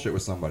nice to bullshit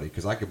with somebody,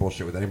 because I could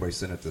bullshit with anybody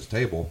sitting at this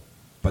table,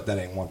 but that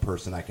ain't one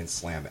person I can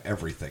slam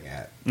everything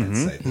at and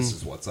say, this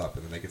is what's up.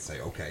 And then they can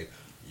say, okay,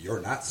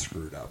 you're not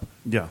screwed up.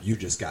 Yeah. You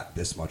just got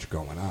this much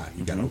going on.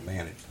 You got to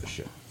manage the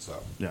shit.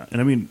 So yeah,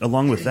 and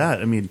along with that,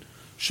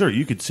 sure,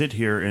 you could sit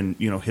here and,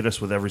 hit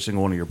us with every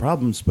single one of your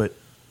problems, but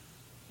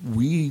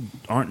we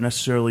aren't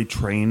necessarily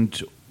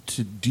trained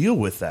to deal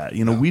with that.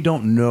 We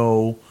don't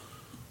know,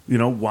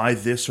 why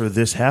this or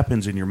this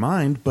happens in your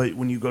mind, but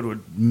when you go to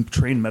a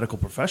trained medical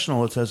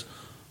professional, it says,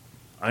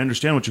 I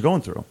understand what you're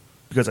going through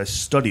because I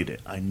studied it.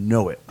 I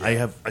know it.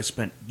 Yeah. I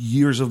spent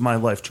years of my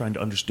life trying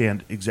to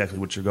understand exactly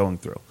what you're going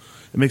through.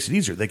 It makes it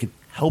easier. They can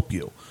help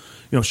you.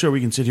 Sure,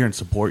 we can sit here and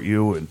support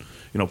you and,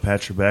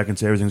 pat your back and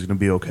say everything's going to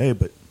be okay,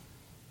 but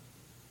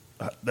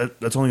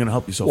that's only going to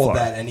help you so far. Well,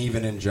 that, and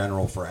even in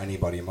general for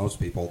anybody, most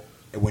people,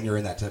 when you're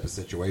in that type of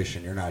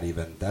situation,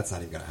 that's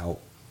not even going to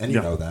help. And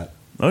you know that.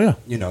 Oh, yeah.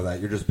 You know that.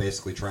 You're just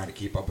basically trying to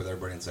keep up with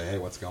everybody and say, hey,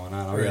 what's going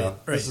on? Oh, yeah,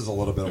 this is a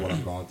little bit of what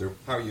I'm going through.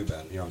 How are you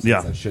been? I'm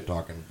saying that shit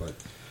talking, but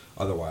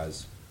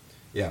otherwise,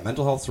 yeah,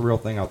 mental health's a real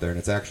thing out there, and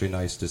it's actually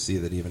nice to see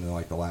that even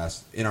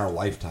in our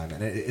lifetime,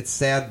 and it's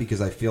sad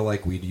because I feel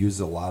like we'd use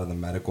a lot of the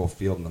medical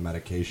field and the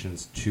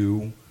medications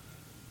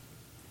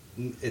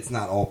it's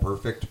not all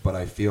perfect, but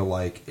I feel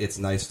like it's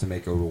nice to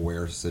make an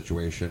aware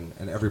situation,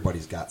 and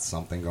everybody's got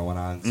something going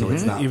on, so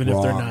it's not even wrong.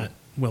 if they're not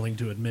willing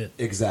to admit.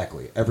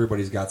 Exactly.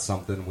 Everybody's got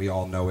something. We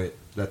all know it.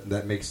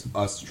 That makes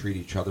us treat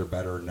each other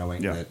better,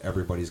 knowing that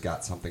everybody's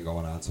got something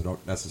going on, so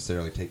don't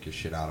necessarily take your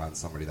shit out on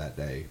somebody that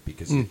day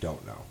because you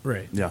don't know.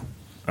 Right. Yeah,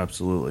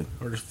 absolutely.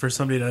 Or for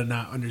somebody to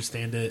not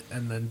understand it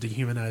and then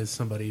dehumanize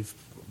somebody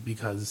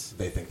because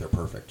they think they're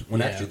perfect.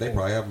 When actually they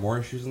probably have more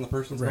issues than the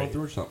person's going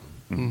through or something.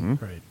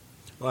 Mm-hmm. Right.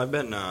 Well, I've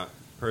been,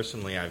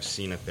 personally, I've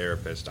seen a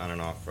therapist on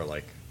and off for,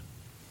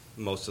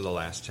 most of the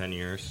last 10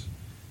 years.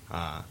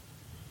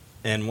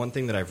 And one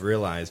thing that I've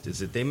realized is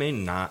that they may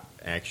not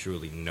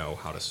actually know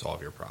how to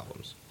solve your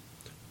problems,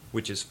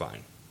 which is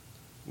fine.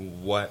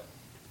 What,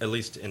 at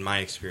least in my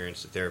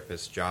experience, the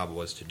therapist's job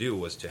was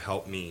to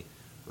help me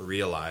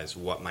realize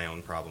what my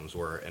own problems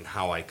were and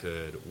how I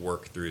could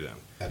work through them.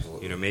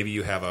 Absolutely. Maybe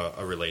you have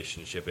a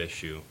relationship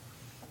issue.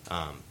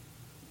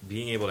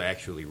 Being able to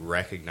actually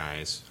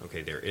recognize,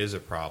 okay, there is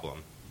a problem.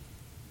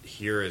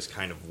 Here is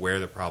kind of where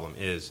the problem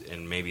is,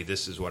 and maybe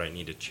this is what I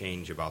need to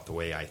change about the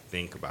way I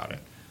think about it.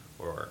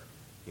 Or,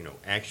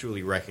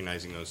 actually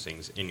recognizing those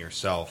things in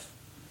yourself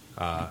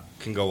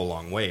can go a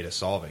long way to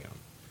solving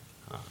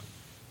them.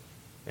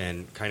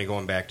 And kind of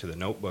going back to the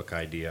notebook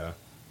idea,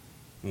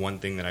 one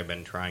thing that I've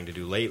been trying to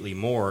do lately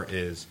more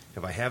is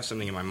if I have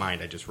something in my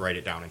mind, I just write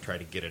it down and try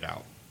to get it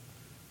out.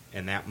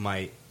 And that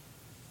might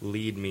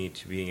lead me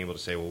to being able to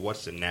say, well,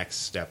 what's the next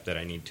step that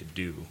I need to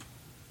do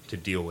to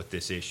deal with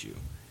this issue?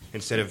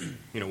 Instead of,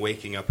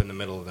 waking up in the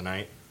middle of the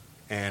night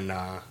and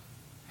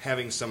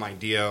having some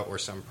idea or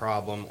some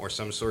problem or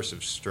some source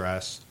of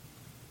stress,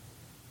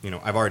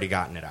 I've already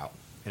gotten it out,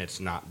 and it's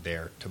not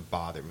there to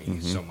bother me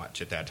so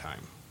much at that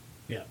time.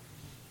 Yeah.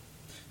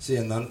 See,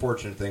 and the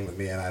unfortunate thing with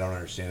me, and I don't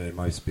understand it,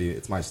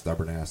 it's my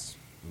stubborn-ass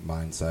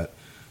mindset,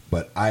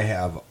 but I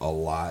have a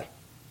lot,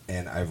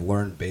 and I've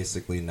learned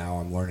basically now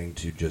I'm learning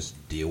to just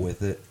deal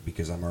with it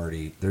because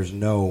there's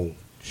no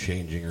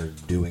changing or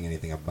doing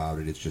anything about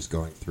it. It's just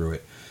going through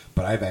it.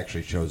 But I've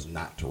actually chose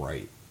not to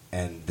write.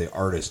 And the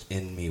artist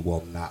in me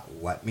will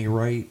not let me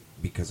write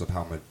because of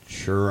how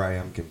mature I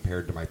am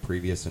compared to my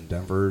previous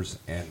endeavors.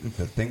 And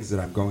the things that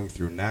I'm going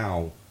through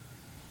now,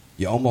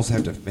 you almost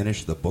have to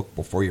finish the book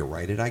before you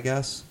write it, I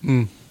guess.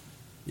 You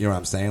know what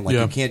I'm saying?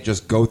 You can't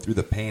just go through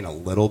the pain a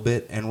little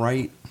bit and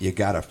write. You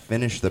got to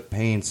finish the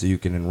pain so you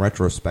can, in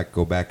retrospect,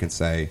 go back and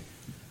say,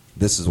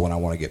 this is when I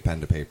want to get pen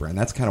to paper. And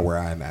that's kind of where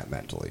I'm at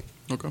mentally.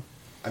 Okay.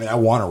 I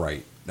want to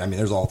write. I mean,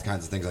 there's all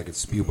kinds of things I could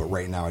spew, but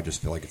right now I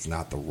just feel like it's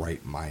not the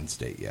right mind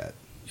state yet.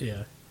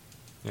 Yeah.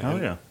 Oh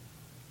yeah.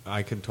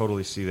 I could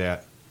totally see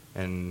that,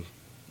 and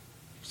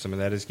some of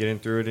that is getting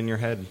through it in your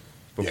head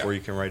before Yeah.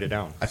 you can write it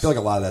down. I feel like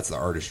a lot of that's the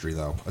artistry,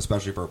 though,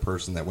 especially for a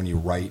person that when you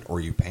write or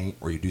you paint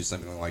or you do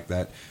something like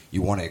that,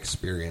 you want to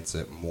experience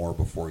it more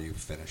before you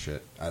finish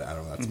it. I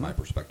don't know. That's my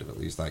perspective, at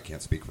least. I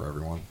can't speak for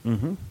everyone.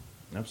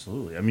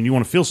 Absolutely. I mean, you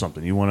want to feel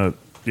something. You want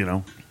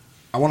to,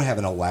 I want to have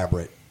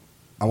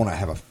I want to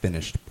have a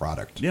finished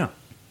product. yeah.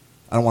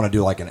 I don't want to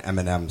do like an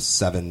Eminem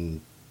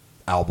 7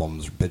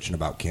 albums bitching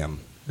about Kim.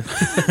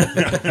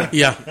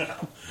 Yeah.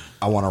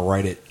 I want to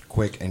write it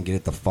quick and get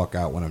it the fuck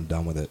out when I'm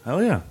done with it.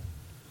 Hell yeah.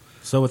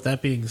 So with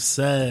that being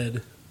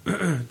said,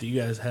 do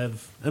you guys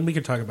have, and we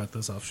could talk about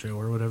this off show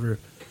or whatever,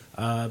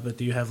 but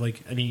do you have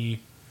like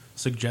any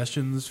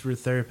suggestions for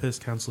therapists,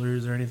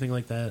 counselors, or anything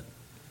like that?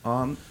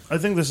 I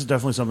think this is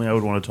definitely something I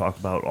would want to talk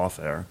about off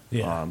air.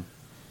 Yeah.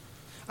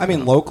 I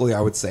mean, locally,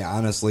 I would say,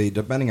 honestly,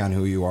 depending on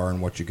who you are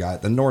and what you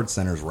got, the Nord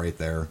Center's right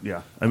there.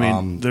 Yeah. I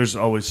mean, there's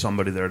always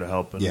somebody there to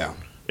help. And Yeah.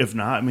 If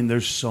not, I mean,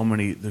 there's so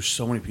many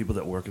people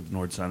that work at the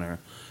Nord Center.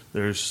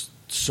 There's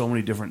so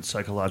many different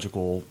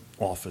psychological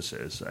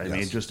offices. I mean,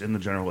 Yes. just in the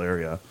general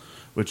area,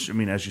 which, I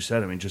mean, as you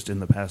said, I mean, just in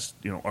the past,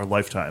 our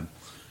lifetime,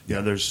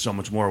 there's so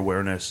much more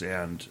awareness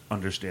and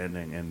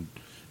understanding, and,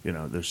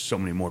 there's so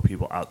many more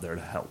people out there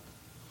to help.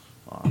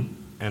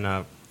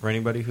 And for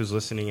anybody who's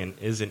listening and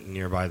isn't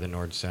nearby the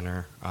Nord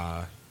Center,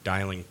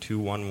 dialing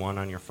 211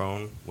 on your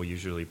phone will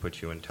usually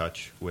put you in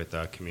touch with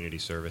a community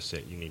service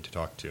that you need to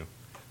talk to.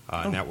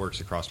 And that works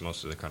across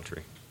most of the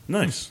country.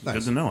 Nice. Nice.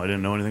 Good to know. I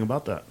didn't know anything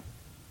about that.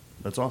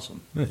 That's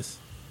awesome. Nice.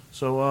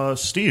 So,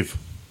 Steve,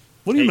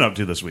 what have you Hey. been up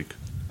to this week?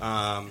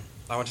 I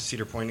went to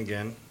Cedar Point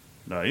again.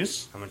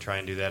 Nice. I'm going to try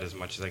and do that as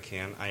much as I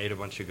can. I ate a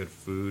bunch of good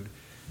food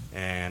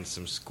and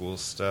some school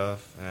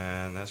stuff,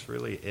 and that's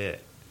really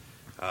it.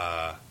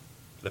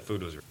 The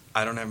food was...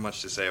 I don't have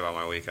much to say about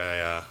my week.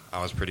 I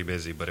was pretty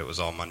busy, but it was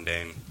all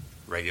mundane,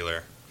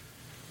 regular.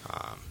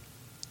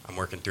 I'm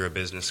working through a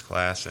business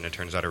class, and it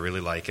turns out I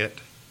really like it.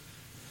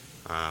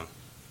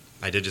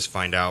 I did just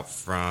find out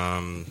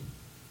from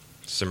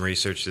some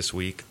research this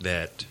week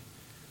that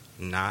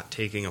not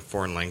taking a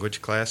foreign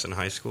language class in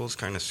high school has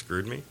kind of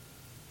screwed me.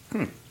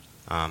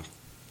 How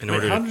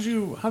did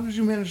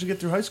you manage to get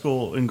through high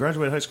school and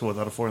graduate high school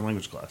without a foreign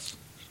language class?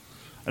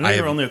 I know I you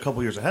were have- only a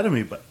couple years ahead of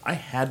me, but I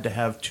had to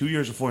have 2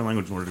 years of foreign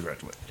language in order to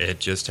graduate. It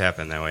just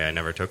happened that way. I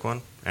never took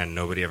one, and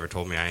nobody ever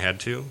told me I had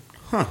to.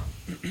 Huh.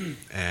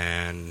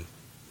 And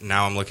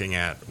now I'm looking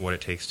at what it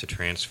takes to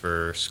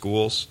transfer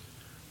schools.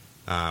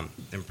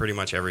 And pretty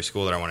much every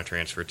school that I want to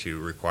transfer to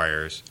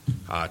requires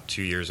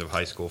 2 years of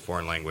high school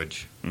foreign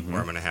language, where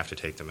I'm going to have to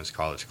take them as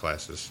college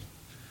classes.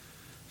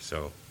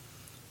 So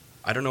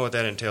I don't know what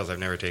that entails. I've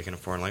never taken a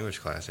foreign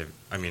language class.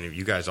 I mean,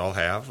 you guys all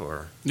have,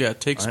 or... Yeah,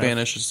 take I have-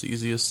 Spanish. It's the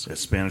easiest. Yeah,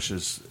 Spanish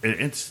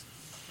it's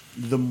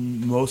the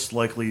most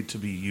likely to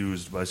be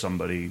used by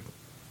somebody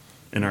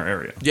in our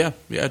area. Yeah,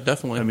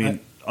 definitely. I mean,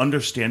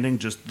 understanding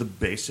just the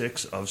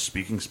basics of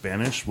speaking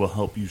Spanish will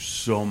help you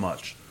so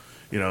much.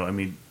 I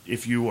mean,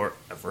 if you are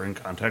ever in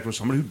contact with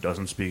somebody who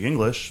doesn't speak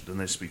English, then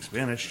they speak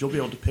Spanish, you'll be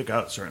able to pick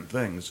out certain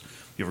things.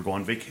 You ever go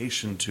on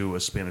vacation to a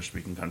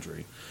Spanish-speaking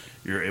country,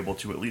 you're able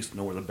to at least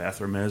know where the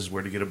bathroom is,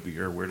 where to get a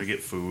beer, where to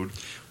get food.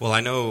 Well,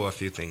 I know a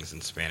few things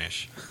in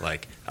Spanish,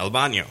 like el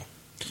baño.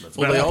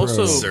 well, they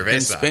also, in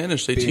Cerveza.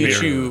 Spanish, they Beer.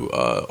 teach you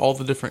all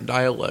the different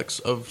dialects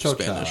of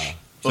Chota. Spanish.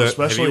 So Well, have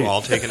especially you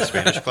all taken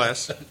Spanish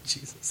class?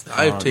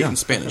 I've taken yeah.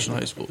 Spanish in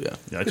high school, yeah.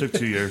 Yeah, I took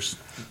 2 years.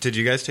 Did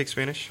you guys take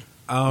Spanish?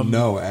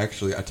 No,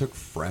 actually, I took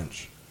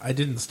French. I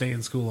didn't stay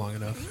in school long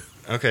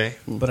enough, Okay.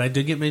 but I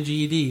did get my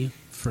GED.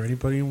 For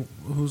anybody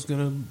who's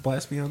gonna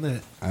blast me on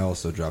that, I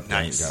also dropped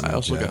out and Nice. got I my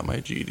also JED. got my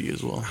GED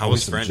as well. How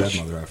was Some French?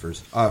 JED mother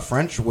effers.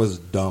 French was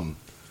dumb.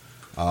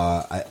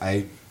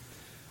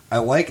 I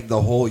like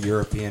the whole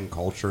European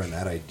culture and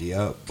that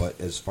idea, but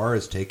as far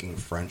as taking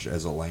French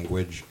as a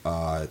language,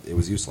 it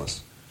was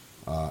useless.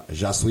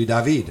 Je suis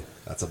David.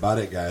 That's about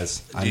it,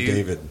 guys. I'm you-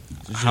 David.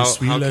 How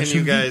suis can la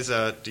you chérie.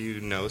 guys, do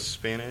you know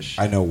Spanish?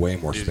 I know way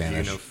more Do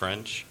Spanish. you know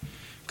French?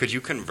 Could you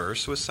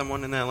converse with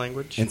someone in that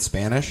language? In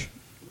Spanish,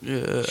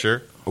 Yeah.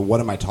 Sure. what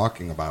am I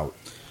talking about?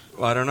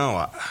 Well, I don't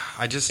know.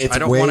 I just, It's I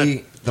don't way. want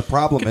to... The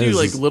problem You could is,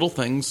 do like little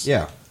things.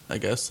 yeah. I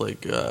guess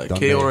like Done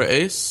K or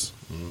day. Ace.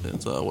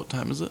 It's, what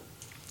time is it?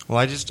 Well,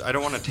 I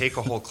don't want to take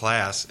a whole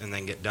class and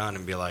then get done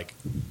and be like,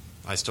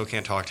 I still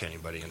can't talk to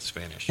anybody in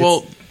Spanish.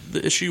 Well,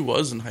 the issue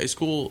was in high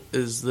school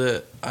is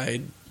that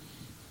I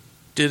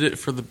did it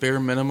for the bare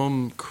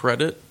minimum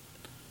credit,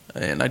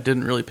 and I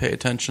didn't really pay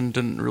attention,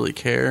 didn't really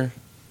care,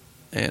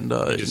 and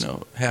just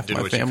half did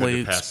my what you could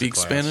family to pass the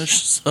speaks class.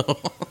 Spanish,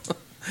 so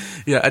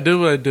yeah, I did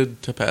what I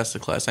did to pass the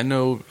class. I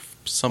know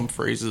some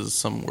phrases,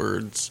 some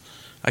words.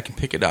 I can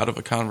pick it out of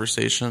a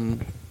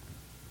conversation,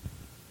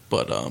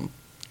 but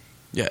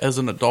yeah, as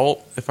an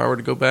adult, if I were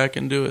to go back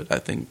and do it, I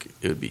think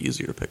it would be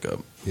easier to pick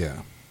up.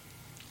 Yeah.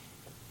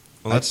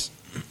 Well, that's...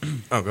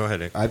 Oh, go ahead,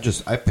 Nick. I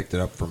picked it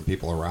up from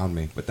people around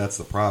me, but that's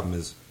the problem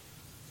is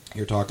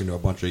you're talking to a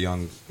bunch of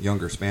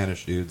younger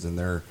Spanish dudes, and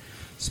they're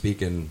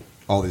speaking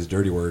all these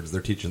dirty words.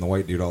 They're teaching the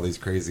white dude all these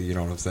crazy, you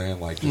know what I'm saying?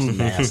 Like, just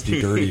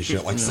nasty, dirty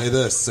shit. Like, say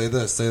this, say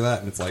that.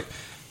 And it's like,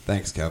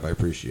 thanks, Kev. I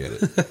appreciate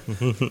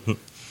it.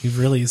 You've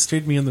really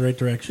steered me in the right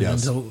direction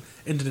Yes.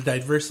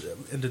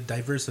 into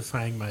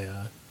diversifying my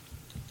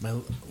my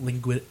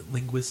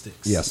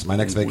linguistics. Yes, my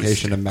next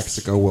vacation to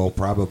Mexico will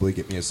probably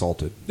get me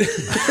assaulted.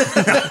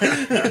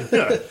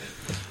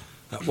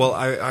 Well,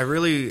 I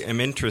really am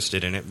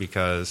interested in it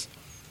because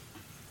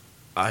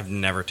I've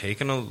never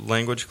taken a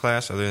language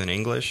class other than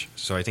English,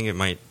 so I think it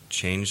might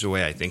change the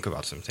way I think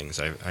about some things.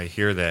 I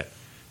hear that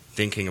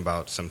thinking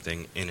about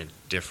something in a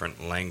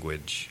different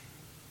language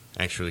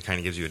actually kind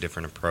of gives you a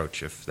different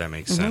approach, if that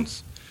makes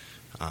sense.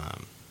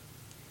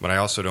 But I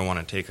also don't want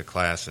to take a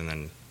class and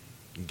then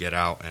get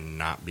out and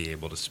not be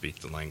able to speak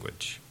the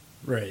language.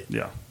 Right.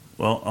 Yeah.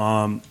 Well,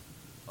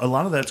 a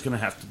lot of that's going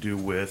to have to do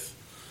with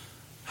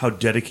how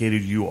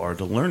dedicated you are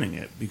to learning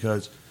it,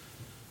 because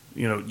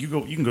you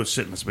can go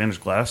sit in a Spanish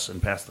class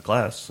and pass the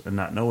class and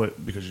not know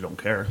it because you don't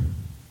care,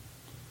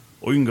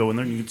 or you can go in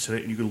there and you can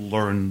sit and you can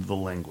learn the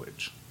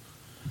language.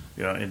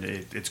 And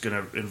it's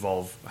going to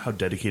involve how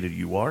dedicated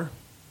you are.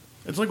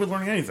 It's like with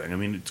learning anything. I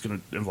mean, it's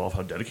going to involve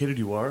how dedicated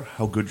you are,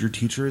 how good your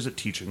teacher is at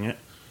teaching it,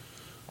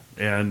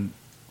 and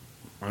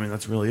I mean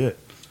that's really it.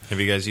 Have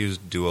you guys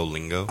used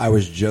Duolingo? I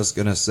was just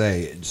going to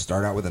say,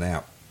 start out with an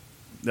app.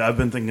 I've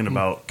been thinking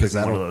about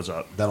picking one of those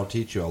up. That'll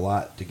teach you a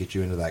lot to get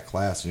you into that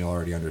class, and you'll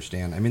already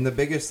understand. I mean, the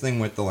biggest thing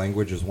with the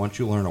language is once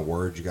you learn a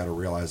word, you got to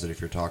realize that if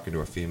you're talking to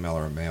a female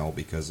or a male,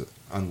 because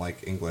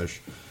unlike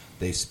English,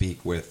 they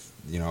speak with,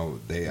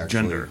 they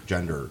actually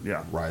gender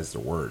rise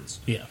their words.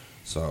 Yeah.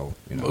 So,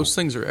 Most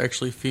things are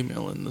actually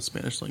female in the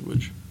Spanish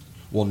language.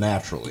 Well,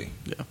 naturally.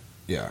 Yeah.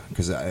 Yeah,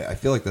 because I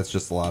feel like that's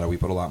just we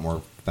put a lot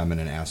more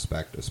feminine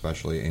aspect,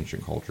 especially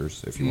ancient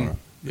cultures, if you want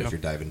to, if you're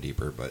diving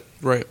deeper, but.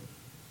 Right.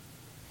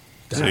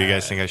 So you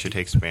guys think I should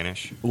take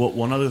Spanish? Well,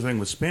 one other thing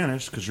with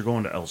Spanish, because you're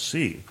going to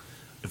LC,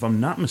 if I'm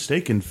not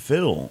mistaken,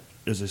 Phil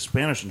is a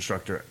Spanish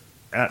instructor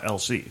at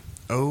LC.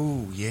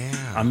 Oh,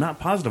 yeah. I'm not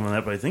positive on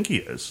that, but I think he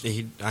is.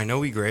 I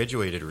know he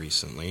graduated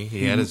recently.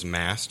 He had his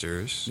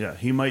master's. Yeah,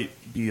 he might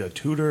be a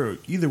tutor.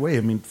 Either way,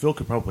 I mean, Phil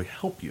could probably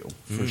help you,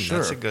 for sure.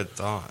 That's a good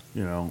thought.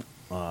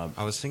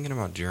 I was thinking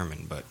about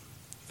German, but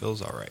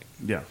Phil's all right.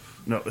 Yeah.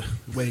 No.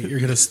 Wait, you're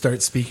going to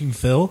start speaking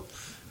Phil?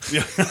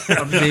 Yeah.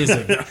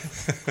 Amazing.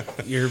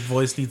 Your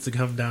voice needs to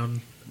come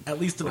down at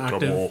least an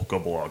octave.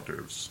 Couple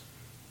octaves.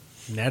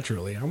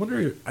 Naturally. I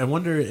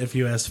wonder if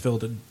you asked Phil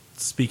to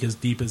speak as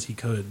deep as he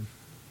could,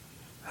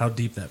 how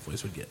deep that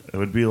voice would get. It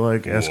would be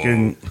like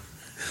asking...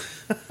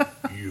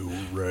 You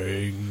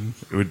rang.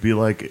 It would be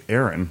like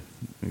Aaron.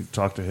 You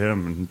talk to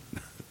him, and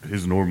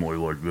he's normally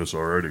like this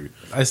already.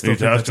 I still and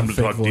think asked that's him a to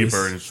fake talk voice.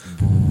 deeper, and it's...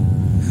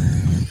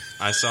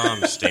 I saw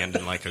him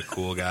standing like a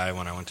cool guy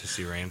when I went to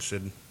see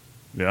Rancid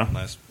Yeah?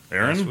 last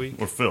Aaron week.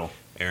 or Phil?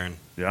 Aaron.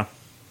 Yeah?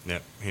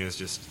 Yep. He was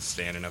just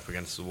standing up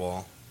against the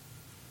wall.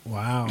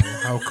 Wow,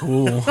 how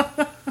cool.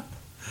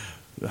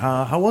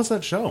 How was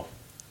that show?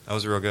 That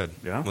was real good.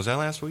 Yeah? Was that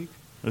last week?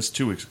 That's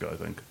 2 weeks ago, I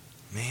think.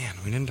 Man,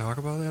 we didn't talk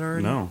about that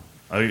already? No.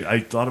 I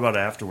thought about it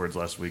afterwards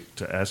last week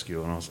to ask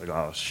you, and I was like,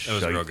 oh, shit. It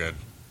was real good.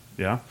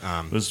 Yeah?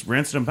 It was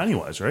Rancid and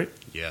Pennywise, right?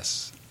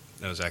 Yes.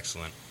 That was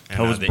excellent. And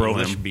How was the Broham?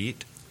 English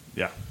beat,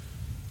 Yeah.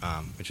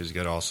 which is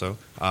good also.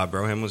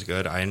 Broham was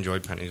good. I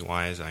enjoyed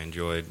Pennywise. I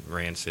enjoyed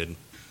Rancid.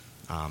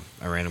 A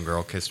random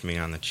girl kissed me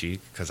on the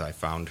cheek because I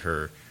found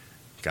her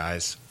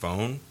guy's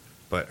phone,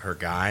 but her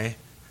guy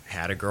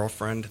had a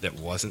girlfriend that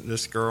wasn't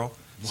this girl,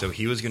 so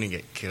he was going to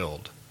get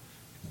killed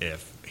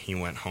if he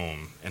went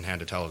home and had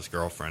to tell his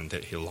girlfriend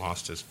that he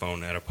lost his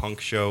phone at a punk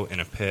show in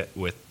a pit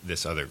with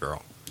this other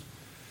girl.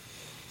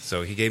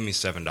 So he gave me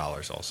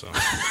 $7 also.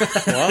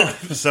 Wow.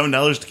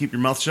 $7 to keep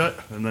your mouth shut,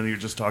 and then you're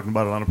just talking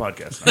about it on a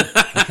podcast now.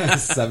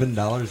 $7 and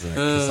a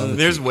kiss on the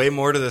There's cheek. way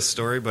more to this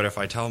story, but if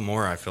I tell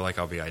more, I feel like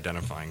I'll be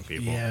identifying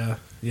people. Yeah.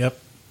 Yep.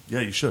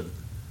 Yeah, you should.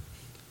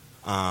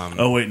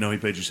 Oh, wait, no, he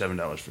paid you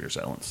 $7 for your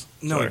silence.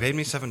 No, Sorry. he paid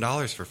me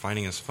 $7 for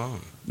finding his phone.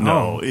 No,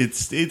 Oh.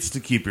 it's to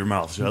keep your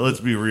mouth shut. Let's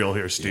be real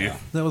here, Steve. Yeah.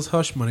 That was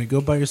hush money. Go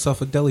buy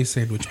yourself a deli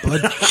sandwich,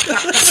 bud.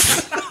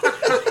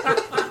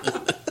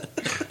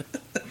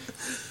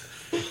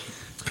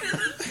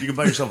 You can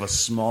buy yourself a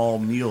small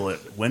meal at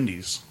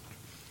Wendy's.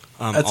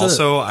 I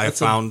that's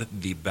found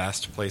the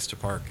best place to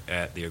park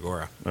at the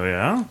Agora. Oh,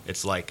 yeah?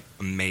 It's like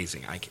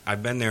amazing.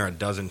 I've been there a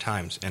dozen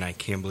times, and I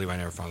can't believe I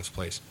never found this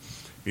place.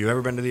 Have you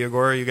ever been to the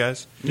Agora, you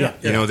guys? Yeah.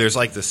 You know, there's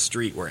like the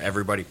street where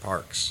everybody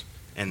parks,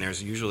 and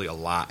there's usually a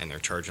lot, and they're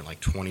charging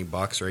like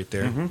 $20 right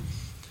there. Mm-hmm.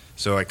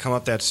 So I come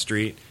up that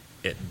street,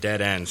 it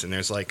dead ends, and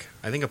there's like,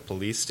 I think a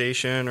police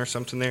station or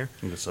something there,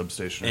 In the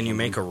substation. and you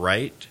make a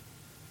right,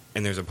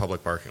 and there's a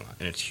public parking lot,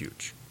 and it's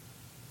huge.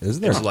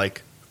 Isn't there? It's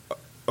like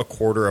a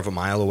quarter of a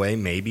mile away,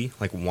 maybe,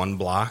 like one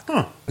block.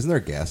 Huh. Isn't there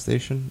a gas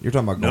station? You're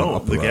talking about going No,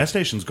 up the road. gas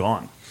station's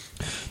gone.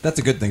 That's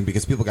a good thing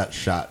because people got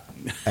shot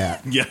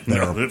at. Yeah,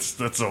 there. no,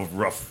 that's a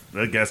rough.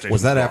 That gas station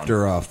Was that after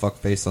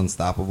Fuckface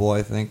Unstoppable,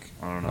 I think?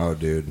 I don't know. Oh,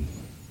 dude.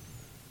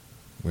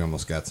 We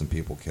almost got some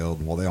people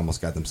killed. Well, they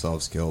almost got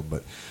themselves killed.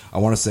 But I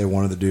want to say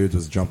one of the dudes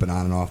was jumping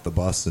on and off the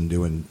bus and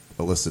doing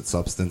illicit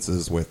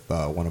substances with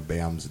one of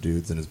Bam's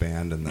dudes in his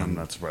band, and I'm then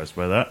not surprised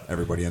by that.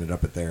 everybody ended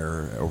up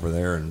over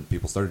there, and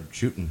people started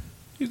shooting.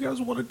 You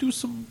guys want to do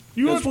some?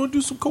 You You guys guys want to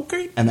do some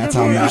cocaine? And that's You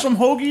how wanna do Matt, some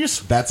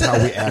hoagies. that's how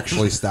we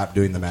actually stopped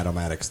doing the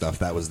Matomatic stuff.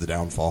 That was the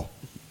downfall.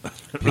 That's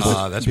People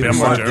pretty more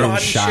started smart. getting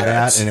shot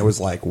at, and it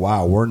was like,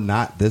 wow, we're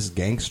not this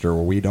gangster.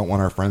 We don't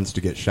want our friends to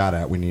get shot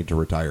at. We need to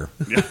retire.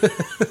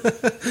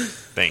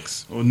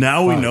 Thanks. Well,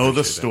 now we know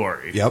the appreciate that.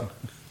 story. Yep.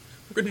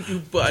 We're gonna do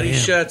body Damn.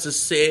 shots of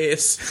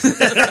sass.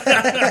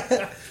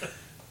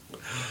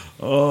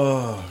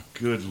 Oh,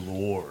 good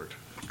Lord.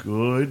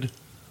 Good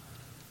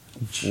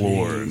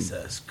Lord.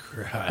 Jesus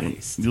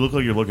Christ! You look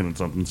like you're looking at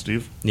something,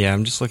 Steve. Yeah,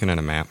 I'm just looking at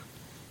a map.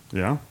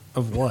 Yeah?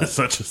 Of what? Is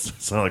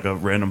that like a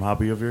random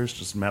hobby of yours,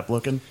 just map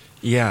looking?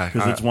 Yeah,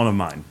 Because it's one of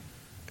mine.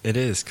 it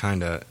is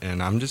kind of,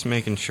 and I'm just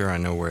making sure I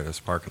know where this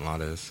parking lot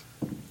is.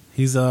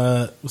 He's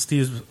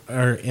Steve's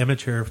our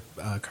amateur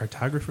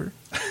cartographer.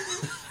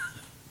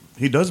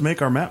 He does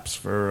make our maps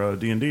for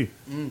D&D.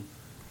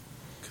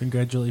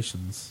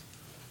 Congratulations!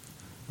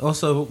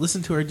 Also,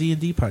 listen to our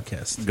D&D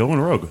podcast. Going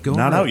Rogue. Going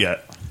Not Rogue. out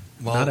yet.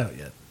 Well, Not out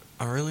yet.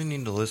 I really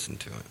need to listen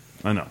to it.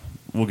 I know.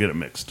 We'll get it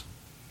mixed.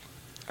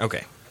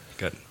 Okay,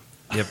 good.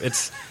 Yep,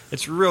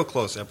 it's real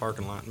close, that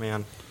parking lot,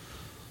 man.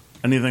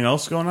 Anything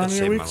else going on That in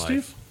your saved week, my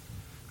Steve?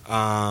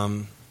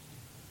 life.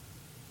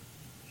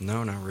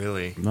 No, not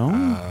really.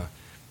 No?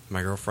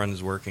 My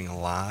girlfriend's working a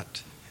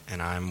lot,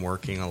 and I'm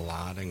working a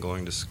lot and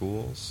going to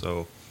school,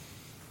 so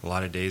a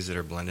lot of days that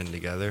are blending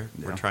together.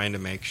 Yeah. We're trying to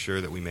make sure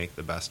that we make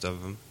the best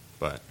of them,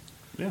 but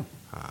Yeah.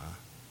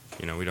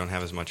 we don't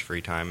have as much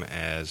free time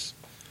as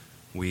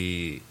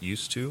we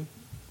used to,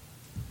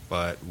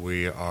 but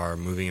we are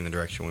moving in the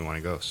direction we want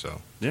to go,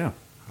 so Yeah.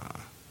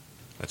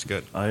 that's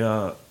good.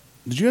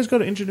 Did you guys go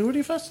to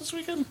Ingenuity Fest this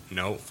weekend?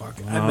 No,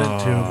 I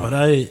meant to, but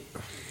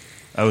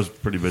I was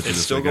pretty busy it's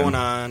this still weekend. going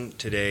on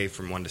today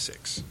from 1 to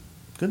 6.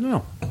 Good to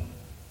know.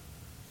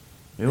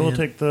 Maybe we'll Man.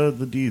 take the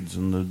deeds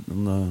and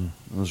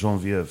the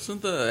Genevieve.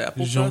 Isn't the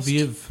Apple Fest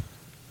Genevieve.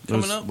 It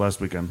was coming up?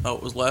 last weekend. Oh,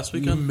 it was last You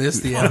weekend.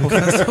 missed the Apple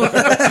Festival.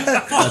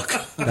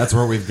 That's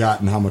where we've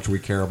gotten how much we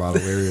care about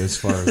Illyria as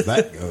far as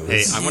that goes.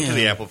 Hey, I went to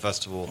the Yeah. Apple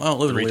Festival I don't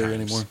live in 3 Elyria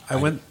times. anymore. I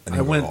went. didn't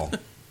I go went. at all.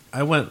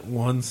 I went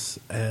once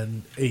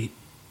and ate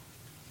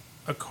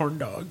a corn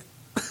dog.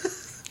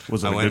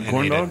 Was it I a went good and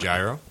corn ate dog? at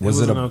Gyro. Was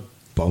it wasn't a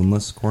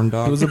boneless corn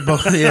dog? It was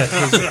a yeah.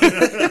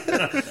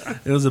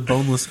 It was a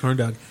boneless corn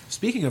dog.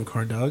 Speaking of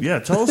corn dog, Yeah,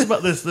 tell us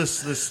about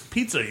this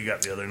pizza you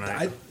got the other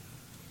night.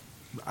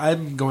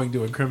 I'm going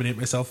to incriminate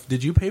myself.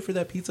 Did you pay for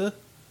that pizza?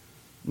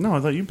 No,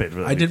 I thought you paid for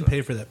that. I didn't pizza.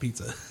 pay for that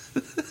pizza.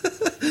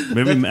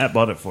 Maybe Matt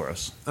bought it for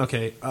us.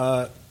 Okay,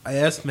 I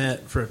asked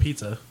Matt for a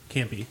pizza,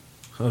 Campy,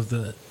 of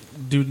the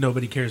Dude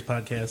Nobody Cares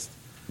podcast,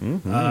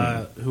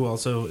 who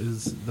also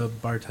is the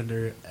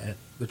bartender at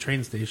the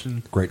train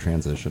station. Great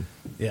transition.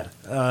 Yeah.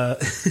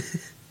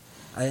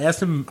 I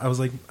asked him, I was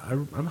like,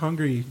 I'm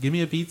hungry. Give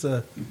me a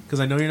pizza because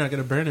I know you're not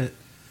going to burn it.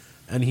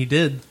 And he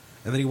did.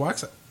 And then he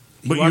walks out.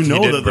 But you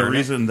know that the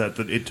reason that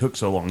it took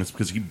so long is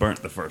because he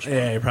burnt the first one.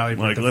 Yeah, he probably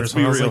burnt Like, the let's first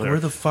be one. I was real like, here. where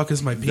the fuck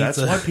is my pizza? That's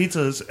why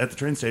pizzas at the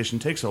train station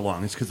take so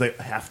long. It's because they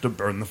have to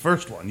burn the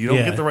first one. You don't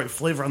Yeah. get the right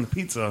flavor on the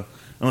pizza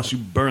unless you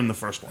burn the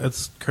first one.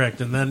 That's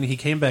correct. And then he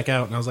came back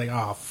out, and I was like,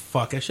 oh,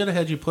 fuck. I should have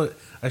had you put...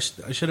 I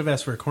should have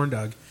asked for a corn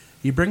dog.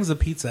 He brings the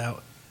pizza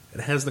out. It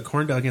has the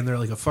corn dog in there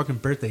like a fucking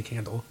birthday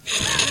candle.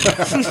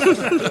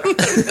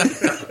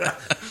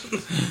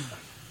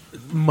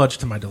 Much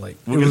to my delight.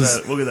 We'll It get was,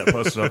 that. We'll get that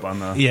posted up on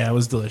the yeah, it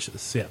was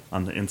delicious. Yeah.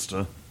 on the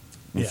Insta.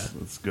 Yeah.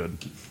 It's good.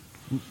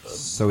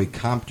 So he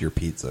comped your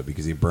pizza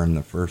because he burned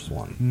the first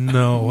one.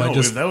 No, No, I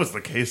just... if that was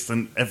the case,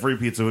 then every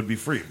pizza would be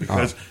free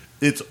because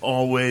it's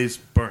always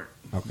burnt.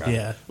 Okay.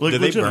 Yeah. Like,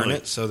 Did they burn legitimately.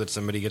 it so that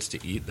somebody gets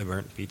to eat the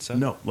burnt pizza?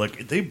 No,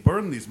 like they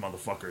burn these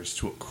motherfuckers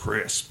to a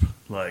crisp.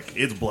 Like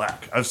it's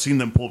black. I've seen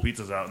them pull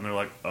pizzas out, and they're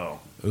like, "Oh,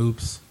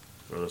 Oops.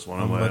 throw this one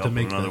I'm away. about I'll to put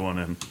make another that. one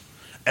in."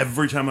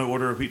 Every time I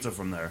order a pizza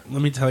from there,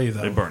 Let me tell you,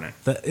 though. They burn it.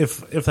 That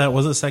if that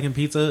was a second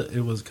pizza,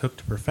 it was cooked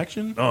to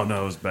perfection. oh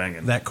no, it was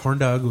banging. That corn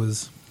dog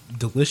was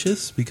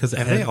delicious because it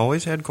Have had... they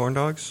always had corn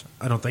dogs?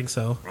 I don't think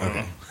so.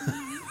 Okay.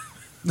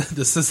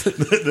 This is...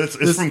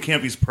 It's from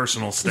Campy's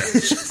personal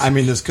stash. I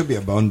mean, this could be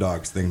a bone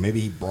dogs thing. Maybe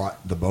he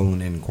brought the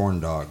bone-in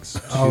corn dogs.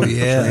 To Oh, the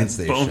yeah. train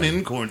station. Bone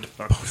in corn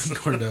dogs.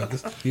 corn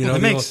dogs. You know, It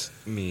the makes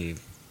me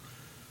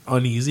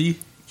uneasy.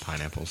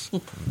 pineapples.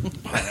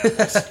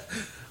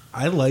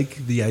 I like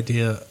the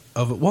idea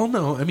of it. Well,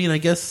 no, I mean, I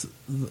guess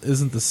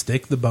isn't the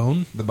stick the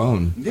bone? The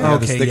bone. Yeah. the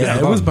Okay, stick is yeah,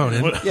 the it was bone. bone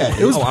in. What- Yeah,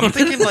 It was Oh, I'm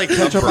thinking like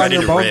catch up on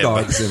breaded your bone rib.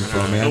 dogs info,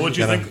 man. So what do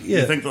you Gotta- think?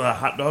 Yeah. You think the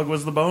hot dog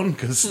was the bone?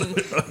 Because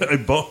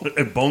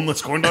a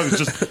boneless corn dog is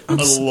just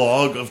a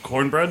log of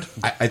cornbread.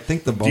 I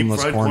think the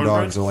boneless fried corn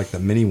cornbread? dogs are like the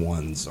mini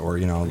ones, or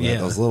Yeah.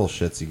 those little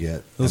shits you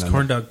get. Those And then-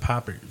 corn dog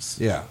poppers.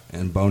 Yeah,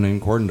 and bone-in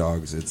corn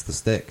dogs. It's the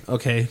stick.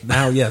 Okay,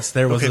 now yes,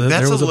 there was Okay, a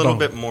that's there was a little bone.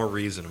 bit more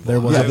reasonable. There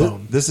was Yeah, a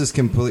bone. this is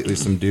completely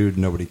some dude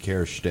nobody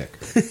cares shtick.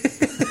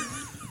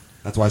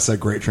 That's That's why I said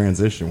great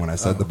transition when I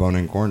said the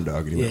bone-in corn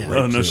dog. And he went Yeah. right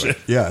Oh, no to shit. it.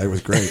 Yeah, it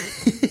was great.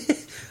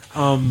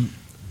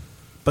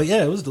 But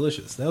yeah, it was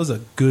delicious. That was a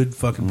good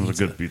fucking It was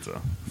pizza. a good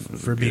pizza. It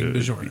was For a being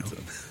good DiGiorno. pizza.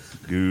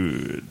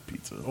 Good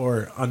pizza.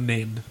 Or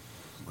unnamed.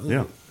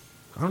 Yeah.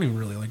 I don't even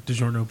really like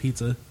DiGiorno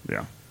pizza.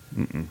 Yeah.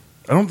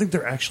 I don't think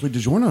they're actually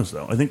DiGiorno's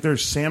though. I think they're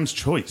Sam's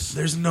Choice.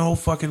 There's no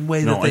fucking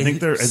way No, that they I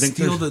think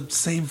steal they're- the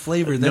same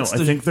flavor. No, That's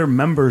I think they're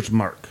Members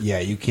Mark. Yeah,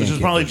 you can't. Which is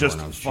get probably just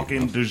DiGiorno's cheap fucking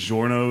enough.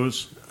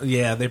 DiGiorno's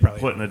yeah, they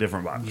probably put in a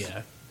different box.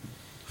 yeah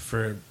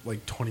for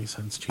like 20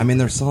 cents cheaper. I mean,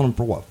 they're selling them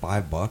for what,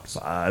 $5?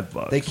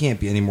 $5. They can't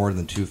be any more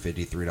than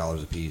 $2.50,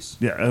 $3 a piece.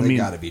 Yeah, I they mean,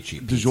 got to be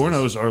cheap. pizzas.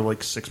 DiGiorno's are like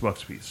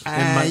 $6 a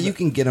piece. You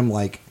can get them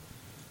like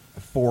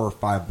 $4 or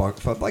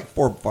 $5, like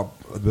 $4.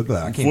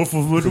 I can't.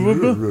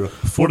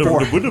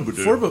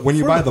 When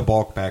you buy the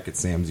bulk pack at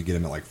Sam's, you get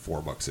them at like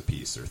 $4 a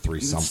piece or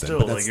 $3 something. still,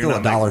 But like, that's you're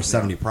still not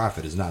 $1.70 making-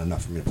 profit is not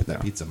enough for me to put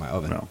that pizza in my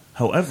oven. No.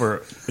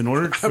 However, in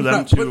order for I'm them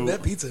not putting to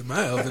that pizza in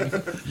my oven.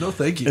 No,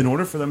 thank you. in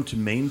order for them to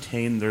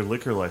maintain their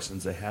liquor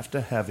license, they have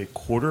to have a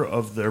quarter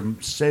of their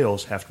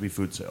sales have to be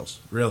food sales.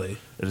 Really?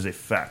 It is a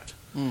fact.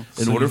 In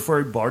So order you- for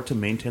a bar to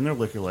maintain their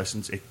liquor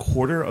license, a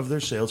quarter of their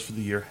sales for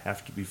the year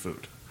have to be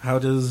food. How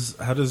does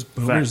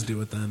Boomers Fact. do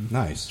it then?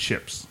 Nice.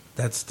 Chips.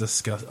 That's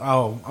disgusting.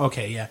 Oh,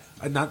 okay, yeah.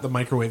 Not the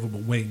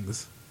microwavable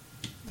wings.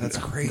 That's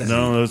crazy.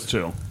 No, those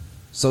two.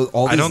 So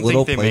all these I don't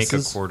little think they make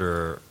places. a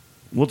quarter.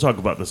 We'll talk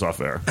about this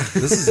off air.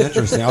 This is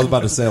interesting. I was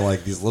about to say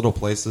like these little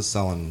places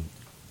selling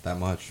that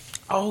much.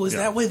 Oh, is Yeah.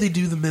 that why they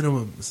do the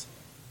minimums?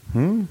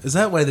 Is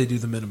that why they do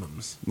the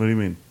minimums? What do you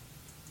mean?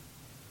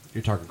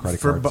 You're talking credit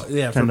For cards.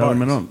 yeah, for $10 bars.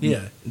 minimum.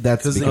 Yeah,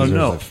 That's 'Cause because they- there's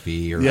no. a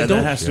fee or Yeah, some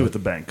that has to do shit. with the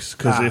banks.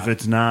 Because Ah. if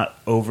it's not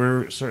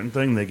over a certain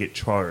thing, they get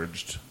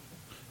charged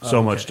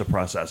so much to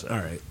process it. All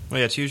right. Well,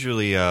 yeah, it's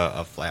usually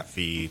a flat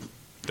fee,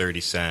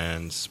 30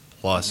 cents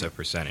plus a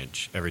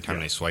percentage every time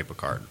Yeah. they swipe a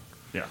card.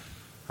 Yeah.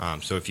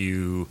 So if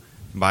you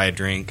buy a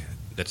drink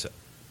that's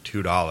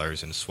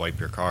 $2 and swipe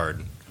your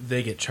card,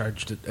 They get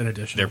charged an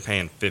additional. they're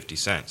paying 50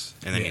 cents.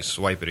 And then Yeah. you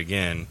swipe it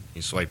again,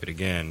 you swipe it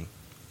again.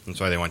 That's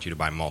why they want you to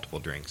buy multiple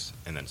drinks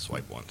and then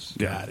swipe once.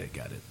 Got it.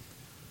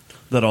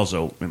 That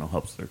also,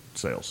 helps their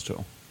sales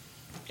too.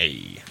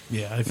 Hey.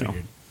 Yeah, I You know.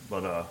 figured.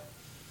 But I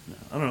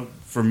don't know.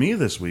 For me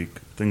this week,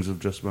 things have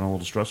just been a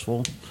little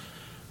stressful.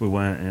 We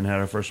went and had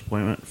our first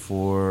appointment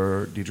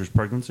for Deidre's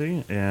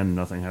pregnancy, and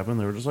nothing happened.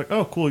 They were just like,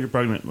 "Oh, cool, you're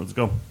pregnant. Let's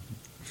go."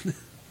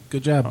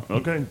 Good job.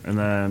 Okay. And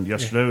then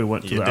yesterday we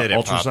went to You the did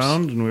it, Pops.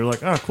 ultrasound, and we were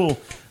like, "Ah, cool.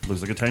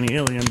 Looks like a tiny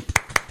alien."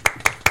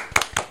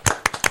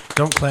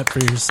 Don't clap for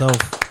yourself.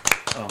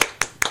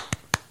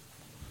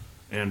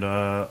 And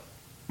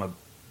my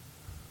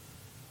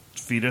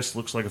fetus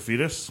looks like a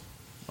fetus.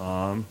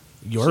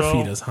 Your So-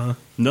 fetus, huh?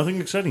 Nothing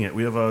exciting yet.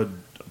 We have a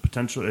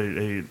potential,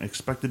 a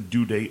expected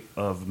due date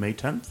of May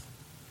 10th.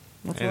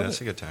 Hey,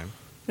 that's a good time.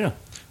 Yeah.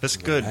 That's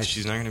good. Nice.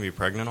 She's not going to be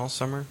pregnant all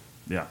summer.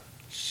 Yeah.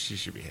 She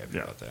should be happy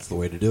Yeah. about that. That's the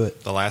way to do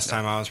it. The last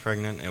time I was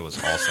pregnant, it was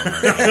all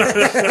summer.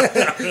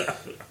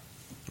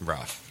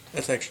 Rough.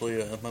 That's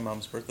actually my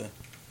mom's birthday.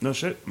 No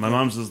shit. My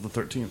mom's is the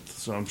 13th,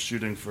 so I'm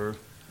shooting for.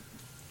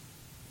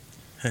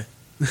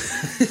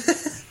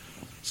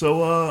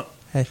 So,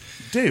 Hey.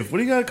 Dave, what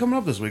do you got coming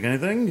up this week?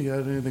 Anything? You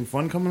got anything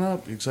fun coming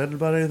up? You excited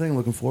about anything?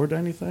 Looking forward to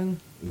anything?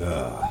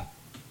 I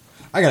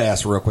got to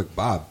ask real quick,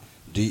 Bob.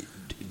 Do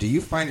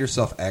you find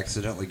yourself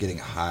accidentally getting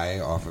high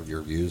off of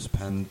your Views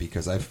pen?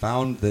 Because I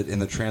found that in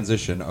the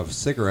transition of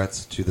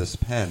cigarettes to this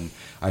pen,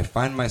 I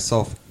find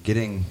myself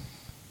getting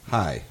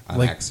high on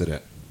Like-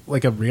 accident.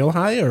 Like a real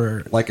high,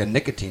 or Like a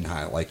nicotine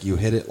high. Like you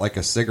hit it like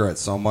a cigarette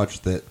so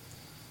much that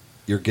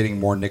you're getting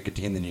more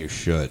nicotine than you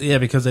should. yeah,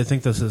 because I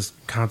think this is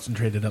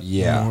concentrated up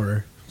Yeah.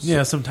 more.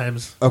 Yeah,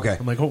 sometimes. Okay.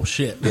 I'm like, oh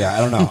shit. Yeah, I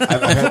don't know.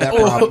 I've had that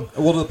problem.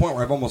 Well, to the point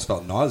where I've almost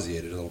felt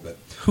nauseated a little bit.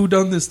 Who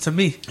done this to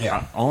me?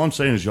 Yeah. All I'm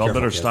saying is y'all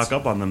Careful, better kids. stock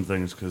up on them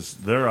things because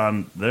they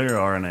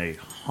are in a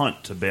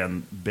hunt to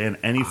ban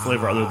any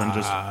flavor other than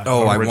just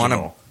Oh, I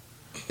original.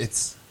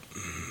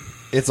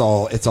 It's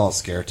all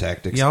scare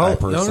tactics. I Y'all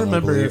personally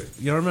remember?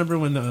 believe. Y'all remember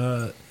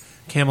when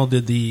Camel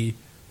did the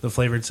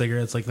flavored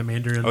cigarettes, like the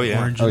mandarin, Oh, yeah.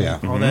 orange, Oh, and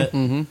yeah. all that?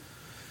 Mm-hmm.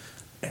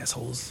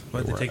 Assholes.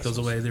 Why'd they were take those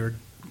assholes. away? They were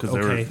 'Cause they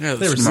were- okay. Yeah,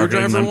 they the were smart.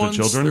 screwdriver Marketing them to ones,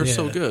 children? they're Yeah.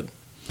 so good.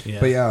 Yeah.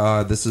 But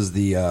yeah, this is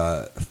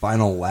the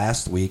final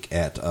last week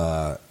at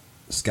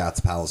Scott's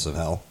Palace of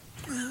Hell.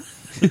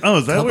 Oh,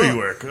 is that Come where on. you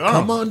work? Oh.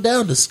 Come on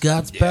down to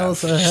Scott's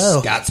Palace of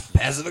Hell. Scott's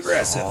passive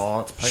aggressive.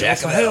 Oh, it's Shack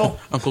Palace of of Hell. Hell.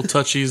 Uncle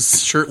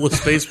Touchy's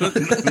shirtless basement.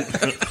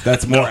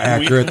 That's more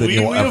accurate than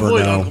you'll we ever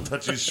avoid know. Uncle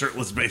Touchy's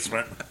shirtless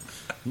basement.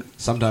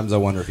 Sometimes I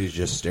wonder if he's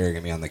just staring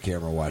at me on the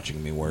camera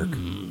watching me work.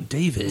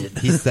 David.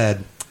 He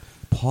said,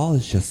 Paul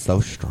is just so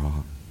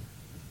strong.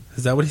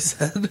 Is that what he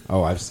said?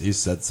 Oh, he's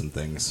said some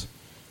things.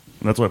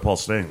 And that's why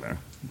Paul's staying there.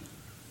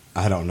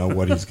 I don't know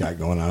what he's got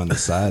going on the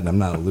side, and I'm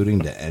not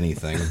alluding to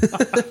anything.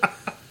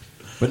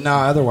 But no,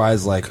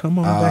 otherwise, like, Come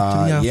on back to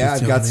the office,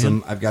 yeah,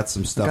 young I've got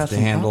some stuff got to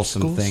some handle,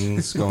 some obstacles.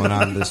 things going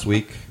on this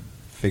week.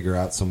 Figure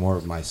out some more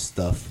of my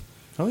stuff.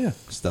 Oh, yeah.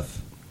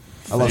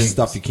 I love Thanks.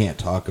 stuff you can't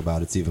talk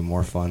about. It's even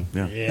more fun.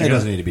 Yeah. Yeah. It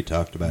doesn't need to be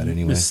talked about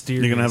anyway.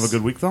 Mysterious. You gonna have a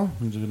good week though?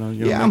 You gonna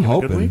Yeah, I'm make it a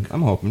good hoping. week?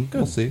 I'm hoping. Good.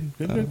 We'll see.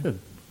 Good. Good.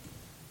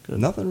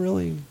 Nothing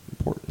really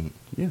important.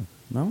 Yeah.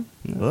 No.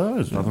 Well,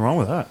 there's nothing wrong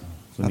with that.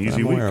 It's an Not that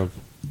easy I'm week. aware of.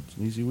 It's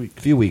an easy week.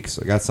 A few weeks.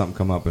 I got something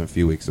come up in a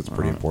few weeks. It's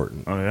pretty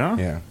important. Oh yeah.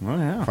 Yeah. Oh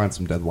yeah. Find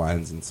some dead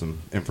lions and some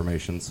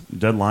informations.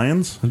 Dead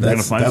lions. You're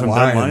That's gonna find dead some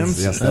lions, dead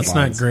lions. yes. That's Dead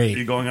not lions. Are you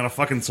great. going on a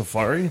fucking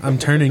safari? I'm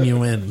turning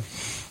you in.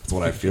 That's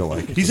what I feel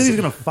like. He said he's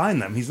gonna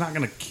find them. He's not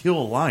gonna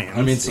kill lions.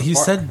 I mean, He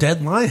said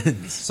dead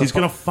lions. he's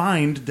gonna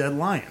find dead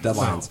lions. dead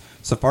lions.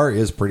 Safari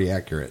is pretty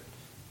accurate.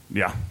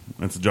 Yeah,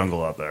 it's a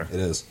jungle out there. It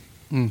is.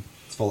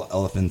 It's full of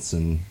elephants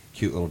and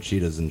cute little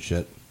cheetahs and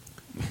shit.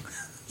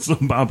 So,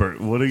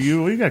 Bobbert, what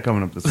you got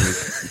coming up this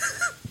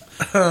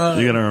week?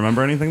 You gonna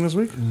remember anything this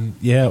week?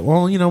 Yeah,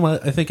 well, you know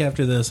what? I think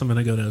after this, I'm going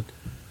to go to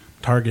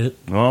Target.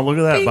 Oh, look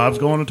at that! Bob's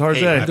going to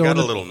Target. Hey, I've Going got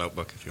a to- little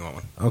notebook if you want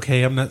one.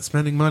 Okay, I'm not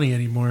spending money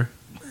anymore.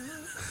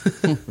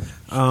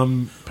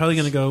 Probably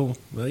going to go,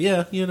 well,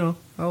 yeah, you know,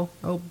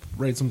 I'll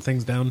write some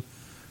things down.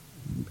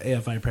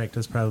 AFI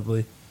practice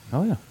probably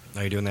Oh yeah.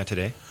 Are you doing that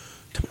today?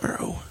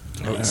 tomorrow.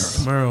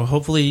 Tomorrow.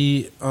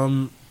 Hopefully,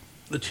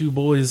 the two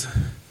boys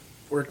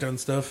worked on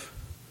stuff.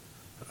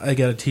 I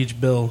got to teach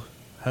Bill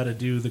how to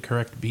do the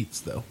correct beats,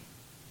 though.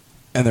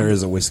 And there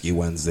is a Whiskey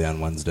Wednesday on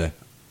Wednesday.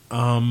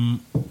 I'll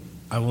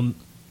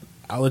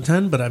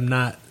attend, but I'm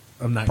not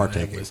gonna have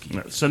Partaking. whiskey.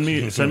 No, send me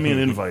an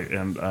invite,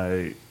 and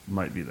I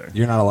might be there.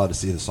 You're not allowed to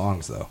see the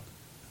songs, though.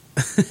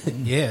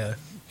 Yeah.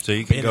 So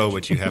you can go,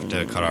 but you have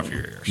to cut off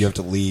your ears. You have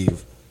to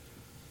leave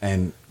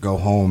and go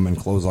home and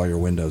close all your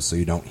windows so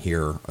you don't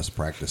hear us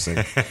practicing.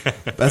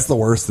 That's the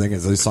worst thing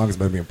is these songs have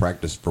been being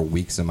practiced for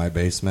weeks in my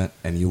basement,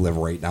 and you live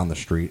right down the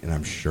street, and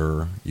I'm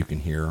sure you can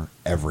hear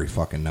every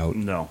fucking note.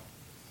 No,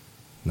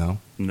 No?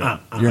 no,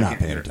 You're I not can't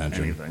paying hear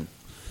attention. Anything.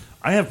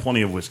 I have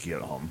plenty of whiskey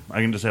at home.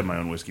 I can just have my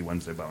own whiskey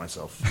Wednesday by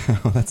myself.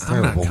 That's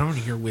I'm terrible. not coming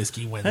to your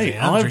whiskey Wednesday. Hey,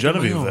 I'm I'll have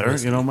drinking my Genevieve own there.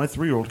 whiskey. You know, my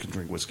 3-year-old can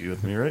drink whiskey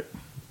with me, right?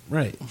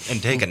 Right.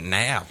 And take a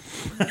nap.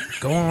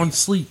 Go on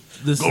sleep.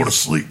 Go to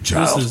sleep,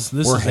 child. This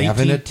We're is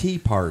having 18 a tea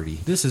party.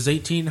 This is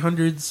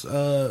 1800s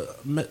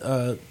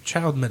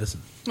child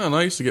medicine. Man,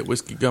 I used to get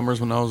whiskey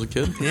gummers when I was a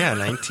kid. Yeah,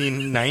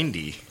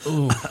 1990.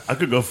 Ooh. I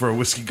could go for a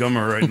whiskey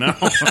gummer right now.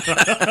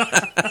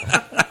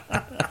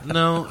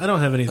 No, I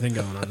don't have anything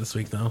going on this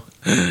week though.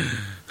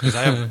 Because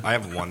I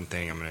have one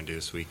thing I'm going to do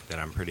this week that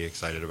I'm pretty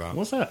excited about.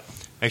 What's that?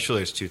 Actually,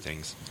 there's two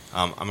things.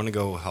 I'm going to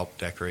go help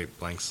decorate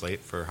Blank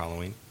Slate for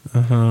Halloween.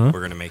 Uh-huh. We're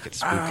going to make it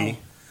spooky.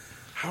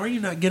 How are you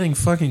not getting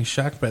fucking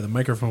shocked by the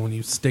microphone when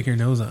you stick your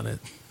nose on it?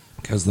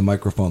 Because the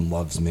microphone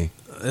loves me.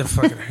 It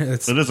fucking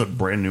it's It is a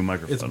brand new it's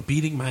microphone.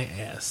 beating my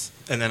ass.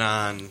 And then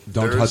on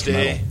Don't touch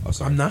Thursday, metal. Oh,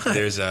 sorry. I'm not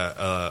there's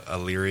a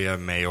Illyria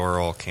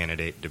mayoral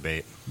candidate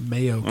debate.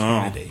 Mayo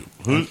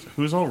candidate.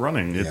 Who's all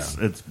running?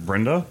 It's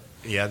Brenda.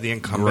 Yeah, the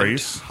incumbent,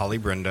 Grace. Holly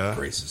Brenda.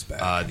 Grace is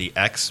back. The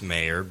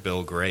ex-mayor,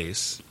 Bill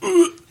Grace.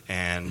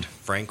 And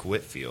Frank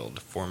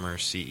Whitfield, former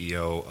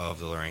CEO of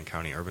the Lorraine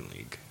County Urban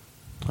League.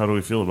 How do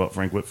we feel about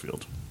Frank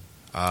Whitfield?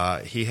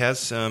 He has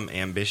some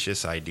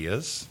ambitious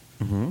ideas.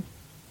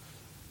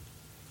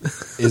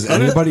 Is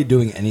anybody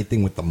doing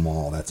anything with the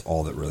mall? That's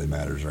all that really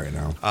matters right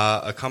now.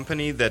 A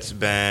company that's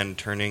been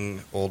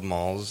turning old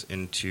malls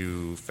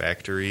into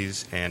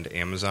factories and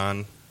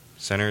Amazon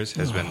centers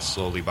has been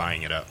slowly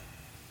buying it up.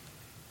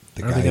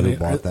 The Are guy they who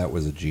gonna- bought that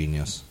was a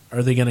genius.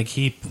 Are they going to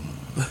keep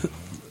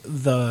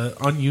the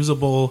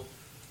unusable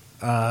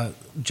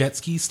jet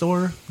ski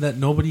store that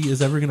nobody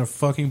is ever going to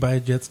fucking buy a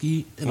jet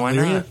ski in Why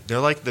Elyria? not? They're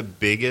like the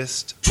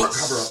biggest.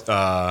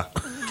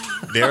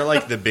 They're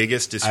like the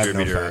biggest I have no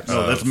distributor facts.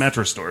 No, that's of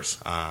mattress stores.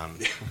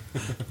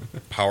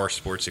 power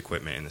sports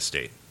equipment in the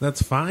state.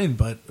 That's fine,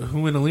 but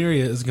who in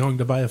Elyria is going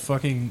to buy a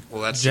fucking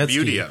Well, that's jet the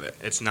beauty ski? of it.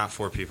 It's not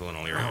for people in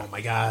Elyria. Oh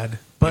my god!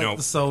 But you know,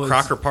 so it's-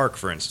 Crocker Park,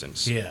 for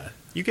instance. yeah,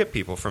 You get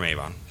people from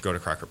Avon go to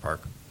Crocker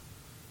Park.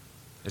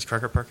 Is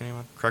Crocker Park in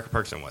Avon? Crocker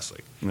Park's in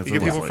Westlake. It's You in get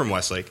people Westlake. from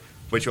Westlake,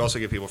 but you also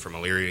get people from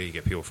Elyria. You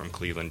get people from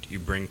Cleveland. You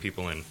bring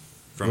people in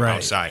from Right,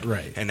 outside,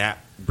 right. and that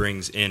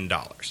brings in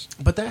dollars.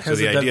 but that So has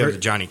the a idea diver- of the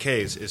Johnny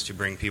K's is to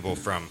bring people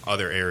from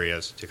other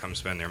areas to come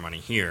spend their money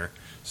here,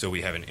 so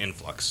we have an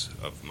influx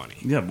of money.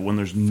 Yeah, but when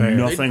there's Fair.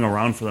 nothing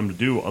around for them to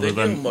do other They do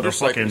than their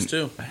motorcycles, fucking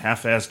too.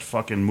 half-assed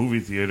fucking movie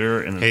theater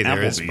and an Hey,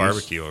 there is Applebee's.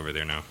 barbecue over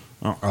there now.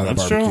 Oh, Oh, that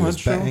that's barbecue true. is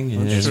That's true.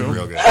 banging. That's It's true.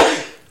 real good.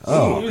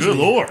 Oh, good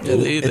lord! Yeah,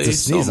 It's a they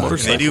sneeze sell on it.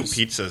 They do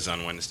motorcycles. pizzas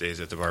on Wednesdays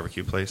at the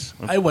barbecue place.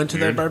 I went to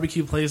Weird. that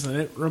barbecue place and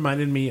it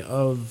reminded me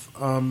of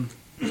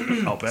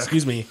Outback.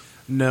 excuse me,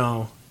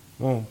 no.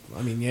 Well,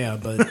 I mean, yeah,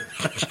 but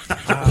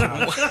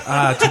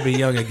to be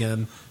young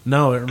again.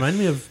 No, it reminded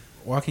me of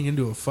walking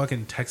into a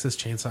fucking Texas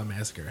Chainsaw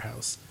Massacre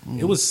house.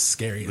 It was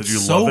scary. Did It's you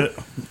so- love it?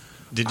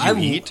 Did you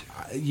eat?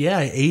 Yeah,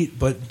 I ate,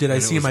 but did I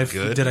And it see was my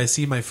good? did I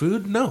see my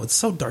food? No, it's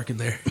so dark in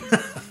there.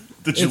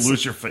 Did you It's-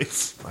 lose your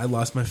face? I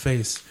lost my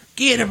face.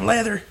 Get him,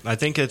 Leather. I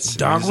think it's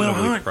Dog will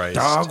reasonably hunt. priced,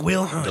 Dog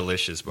will hunt.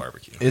 delicious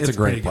barbecue. It's a It's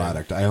great pretty good.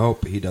 product. I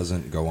hope he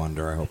doesn't go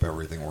under. I hope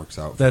everything works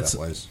out for That's that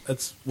place.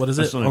 what is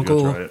I it? still need to go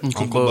Uncle try it.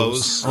 Uncle Uncle Bo's.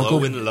 Bo's slow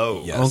Uncle- and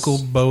low. Yes. Uncle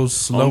Bo's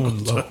slow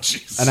and low.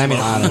 Jesus. And I mean,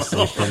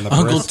 honestly, from the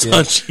Uncle brisket,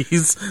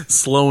 Touchy's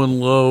slow and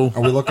low.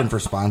 are we looking for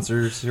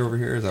sponsors over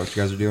here? Is that what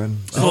you guys are doing?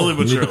 Slowly but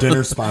We need surely.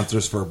 dinner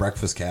sponsors for a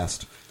breakfast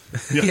cast.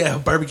 Yeah,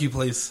 barbecue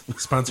place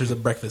sponsors a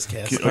breakfast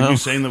cast. Are you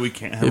saying that we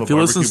can't have a If he barbecue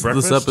listens to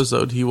breakfast? this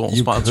episode, he won't You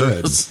sponsor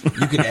could. us.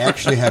 You could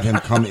actually have him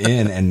come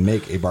in and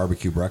make a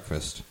barbecue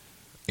breakfast.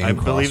 I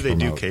and believe they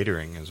do cross-promote.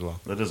 catering as well.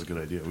 That is a good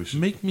idea. We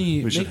should Make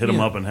me. we should make hit me him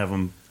a- up and have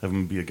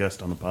him be a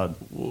guest on the pod.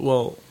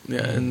 Well, yeah,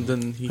 and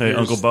then he Hey, hears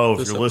Uncle Bo, if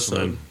this you're episode.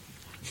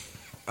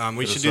 listening,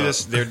 We Hit should us do up.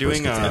 this. They're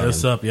doing Hit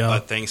us up, yeah. a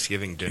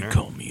Thanksgiving dinner.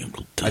 Call me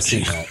Uncle I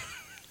seen Touchy. that.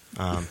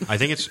 I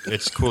think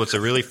it's cool. It's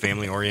a really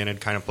family oriented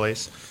kind of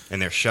place,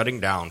 and they're shutting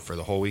down for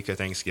the whole week of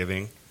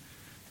Thanksgiving.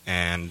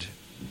 And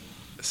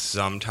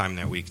sometime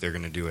that week, they're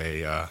going to do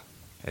a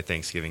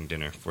Thanksgiving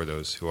dinner for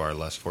those who are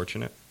less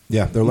fortunate.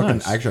 Yeah, they're looking.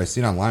 Nice. Actually, I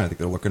seen online. I think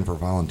they're looking for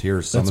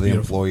volunteers. Some That's of the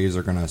beautiful. employees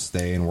are going to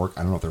stay and work.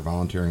 I don't know if they're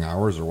volunteering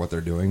hours or what they're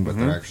doing, but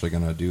they're actually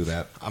going to do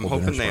that. I'm whole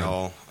hoping dinner they spread.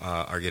 all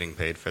are getting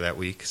paid for that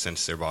week,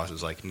 since their boss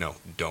is like, no,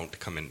 don't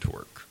come into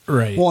work.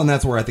 Right. Well, and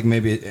that's where I think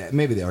maybe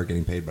they are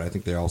getting paid, but I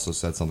think they also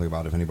said something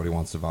about if anybody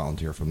wants to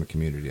volunteer from the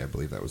community. I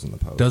believe that was in the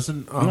post.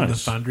 Doesn't the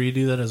Nice. Foundry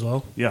do that as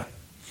well? yeah,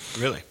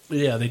 Really?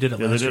 Yeah, they did it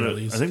yeah, they last did year it. at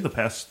least. I think the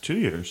past 2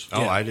 years.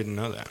 Oh, Yeah. I didn't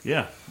know that.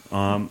 Yeah,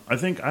 I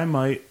think I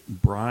might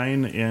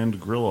brine and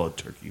grill a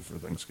turkey for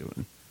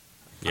Thanksgiving.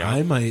 Yeah.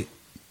 I might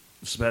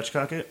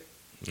Spatchcock it.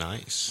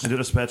 Nice. I did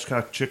a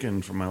spatchcock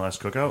chicken for my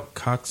last cookout.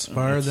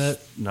 cockspar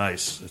that.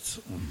 Nice. It's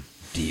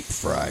Deep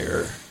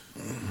fryer.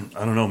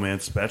 I don't know, man.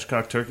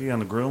 Spatchcock turkey on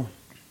the grill.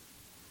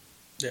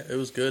 Yeah, it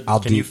was good. I'll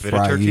Can you deep fit a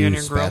fry turkey you on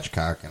your grill?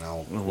 spatchcock, and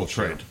I'll We'll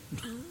trade.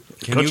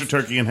 Can Cut you, your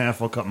turkey in half.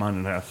 I'll cut mine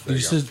in half. Did you,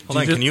 just, hold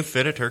on, did, can you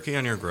fit a turkey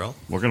on your grill?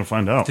 We're gonna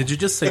find out. did you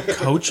just say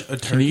coach a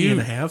turkey you- in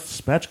half?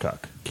 Spatchcock.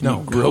 No,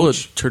 Grill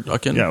coach. a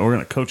turducken. Yeah, we're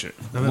gonna coach it.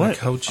 I'm gonna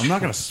coach. I'm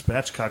not gonna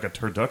spatchcock a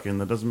turducken.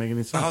 That doesn't make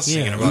any sense. I was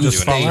Yeah, thinking you about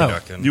just doing fall a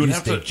out. turducken. You would You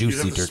have stay to, juicy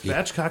you'd have to turkey.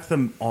 spatchcock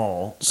them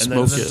all and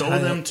Smoke then it. sew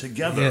them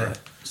together Yeah.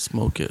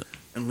 Smoke it.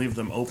 and leave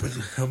them open.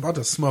 I'm about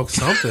to smoke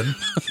something.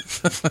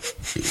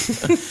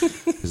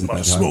 Isn't I'm that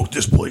gonna smoke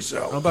this place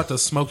I'm out. about to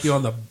smoke you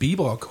on the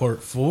b-ball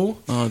court,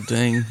 fool. Oh,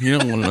 dang. You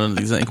don't want none of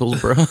these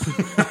ankles, bro.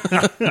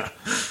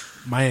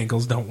 My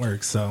ankles don't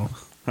work, so.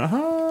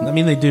 I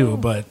mean, they do,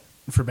 but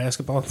for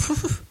basketball,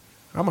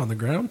 I'm on the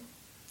ground.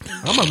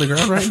 I'm on the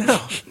ground right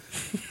now.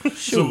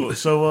 So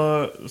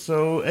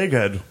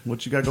Egghead,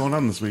 what you got going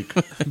on this week?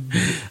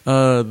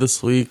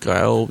 This week,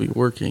 I'll be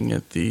working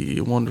at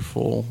the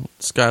wonderful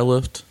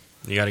Skylift.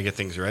 You got to get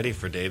things ready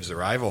for Dave's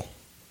arrival.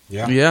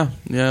 Yeah,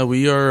 Yeah,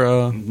 we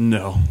are.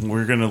 No,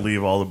 we're gonna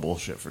leave all the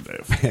bullshit for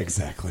Dave.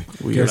 exactly.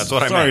 We are. That's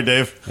what I Sorry, meant.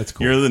 Dave. That's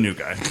cool. You're the new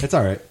guy. It's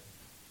all right.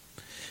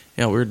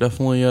 Yeah, we're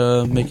definitely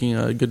making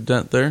a good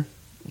dent there.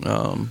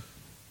 Got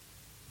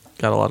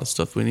a lot of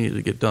stuff we needed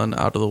to get done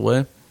out of the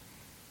way.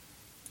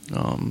 We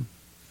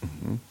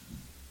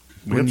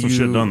when got some you, shit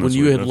done. when This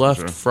you week, had that's for left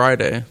sure.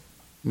 Friday,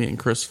 me and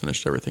Chris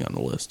finished everything on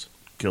the list.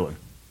 Killer.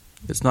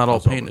 It's not all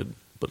That's all painted,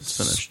 but it's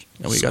finished,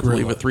 and we got to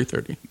leave at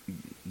 3:30.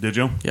 Did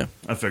you? Yeah.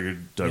 I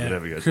figured Doug would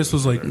have you guys. Chris do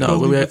was it like, there. No, Don't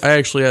but leave I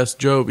actually asked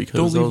Joe because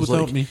Don't I leave was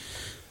without like, me. I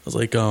was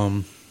like,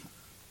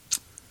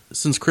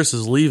 since Chris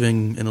is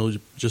leaving and it'll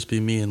just be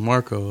me and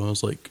Marco, I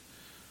was like,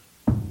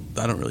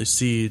 I don't really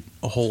see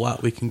a whole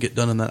lot we can get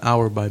done in that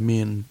hour by me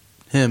and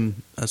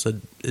him. I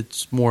said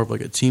it's more of like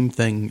a team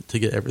thing to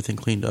get everything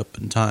cleaned up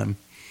in time.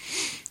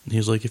 And he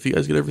was like, if you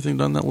guys get everything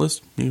done on that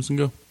list, you guys can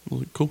go. I was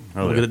like, cool,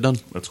 Hell we'll yeah. get it done.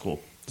 That's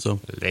cool. So,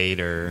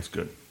 Later. That's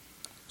good.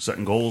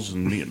 Setting goals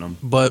and meeting them.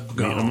 but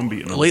Meeting them and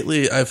beating them.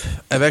 lately I've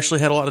actually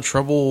had a lot of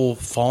trouble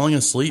falling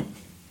asleep.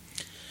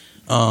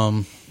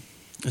 I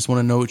just want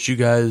to know what you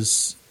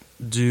guys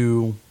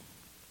do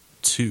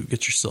to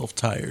get yourself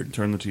tired.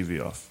 Turn the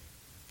TV off.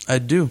 I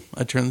do.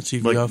 I turn the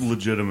TV Like off.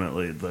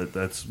 legitimately,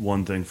 that's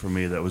one thing for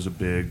me that was a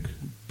big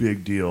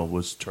deal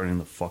was turning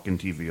the fucking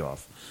TV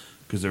off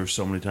because there were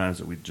so many times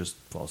that we'd just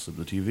fall asleep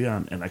with the TV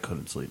on and I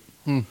couldn't sleep.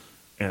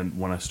 And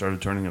when I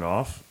started turning it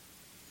off,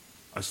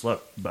 I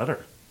slept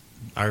better.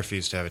 I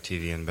refuse to have a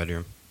TV in the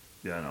bedroom.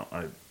 Yeah, I know.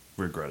 I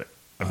regret it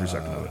every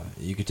second of it.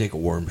 You could take a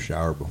warm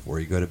shower before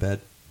you go to bed.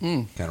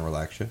 Kind of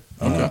relax you.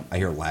 I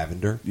hear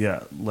lavender.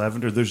 Yeah,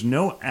 lavender. There's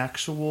no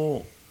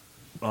actual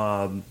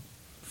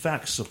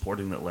facts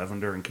supporting that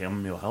lavender and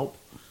chamomile help.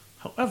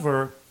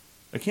 However,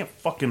 it can't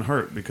fucking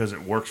hurt because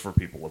it works for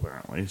people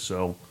apparently.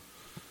 So,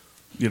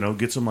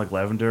 get some like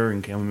lavender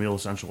and chamomile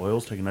essential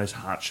oils. Take a nice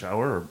hot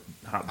shower or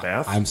hot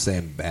bath. I'm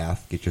saying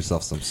bath. Get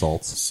yourself some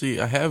salts. See,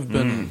 I have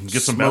been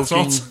Get some bath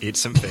smoking. salts. Eat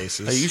some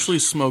faces. I usually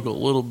smoke a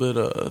little bit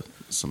of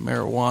some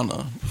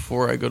marijuana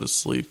before I go to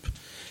sleep.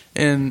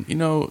 And,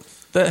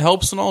 that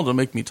helps and all to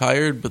make me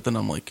tired, but then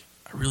I'm like,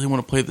 I really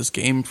want to play this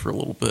game for a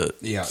little bit.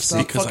 Yeah,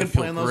 Stop because I fucking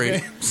feel playing those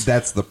great. games.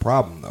 That's the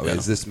problem, though. Yeah.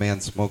 Is this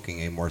man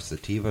smoking a more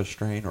sativa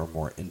strain or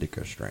more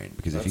indica strain?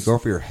 Because if you go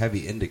for your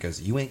heavy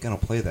indicas, you ain't going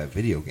to play that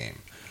video game.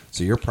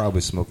 So you're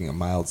probably smoking a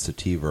mild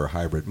sativa or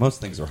hybrid. Most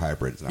things are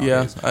hybrids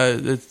Yeah,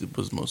 nowadays. it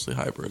was mostly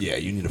hybrid. Yeah,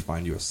 you need to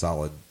find you a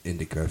solid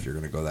indica if you're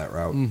going to go that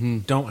route. Mm-hmm.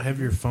 Don't have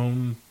your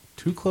phone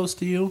too close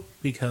to you,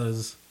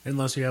 because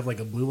unless you have like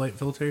a blue light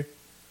filter.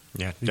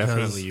 Yeah, Because-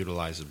 definitely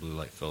utilize a blue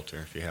light filter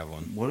if you have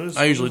one.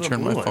 I usually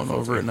turn my phone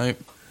over at night.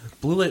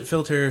 Blue light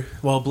filter,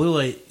 well, blue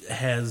light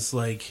has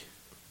like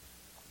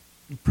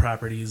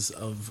properties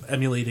of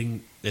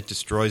emulating, It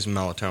destroys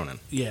melatonin,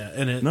 yeah,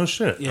 and it No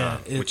shit. yeah,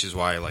 which is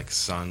why like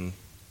sun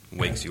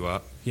wakes you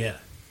up. yeah,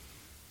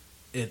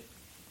 it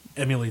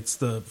emulates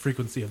the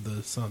frequency of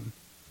the sun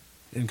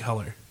in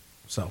color.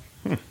 So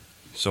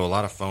So a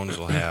lot of phones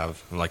will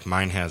have, like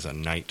mine has a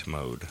night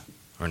mode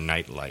or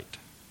night light.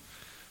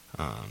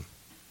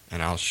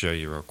 And I'll show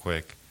you real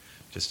quick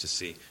just to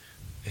see.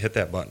 Hit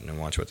that button and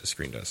watch what the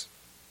screen does.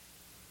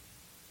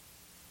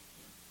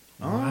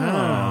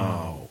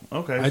 wow,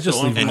 Okay. I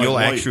just leave And my you'll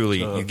light, actually,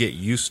 you get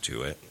used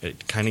to it.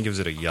 It kind of gives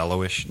it a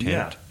yellowish tint.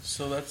 Yeah.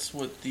 So that's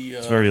what the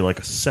It's very like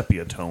a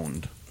sepia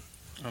toned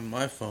on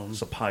my phone.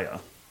 sepia.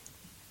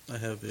 I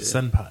have a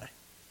senpai.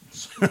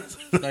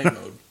 night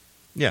mode.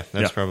 Yeah,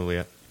 that's Yeah. probably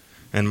it.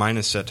 And mine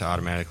is set to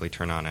automatically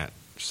turn on at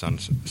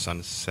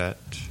sunset.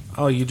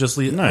 Oh, you just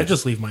leave? I Nice.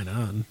 just leave mine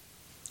on.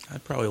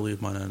 I'd probably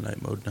leave mine on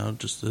night mode now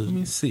just Let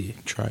me to see.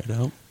 try it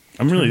out.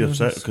 I'm really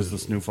upset because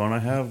this new phone I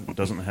have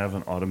doesn't have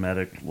an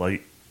automatic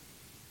light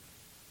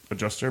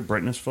adjuster,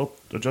 brightness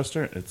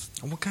adjuster. It's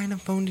What kind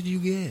of phone did you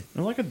get?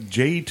 like a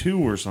J2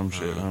 or some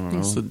shit. I don't know.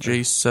 It's the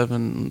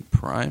J7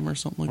 Prime or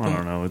something like I that.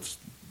 don't know. It's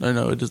I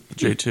know it is the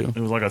J2. It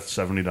was like a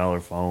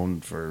 $70 phone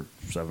for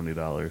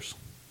 $70.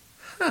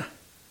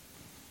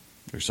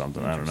 Or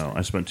something. I don't know.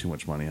 I spent too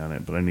much money on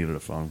it, but I needed a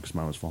phone because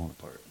mine was falling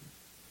apart.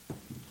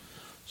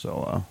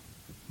 So,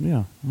 yeah,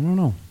 I don't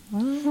know.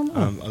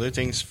 Other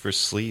things for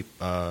sleep,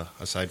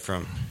 aside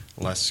from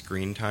less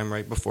screen time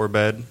right before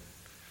bed,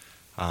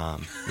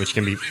 which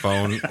can be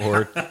phone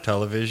or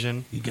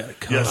television. You got it.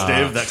 Yes,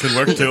 Dave, that could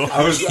work too.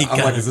 I'm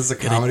like, is this a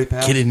comedy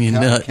get in your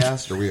nut.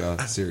 cast? Or are we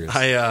serious?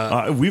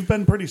 I We've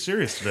been pretty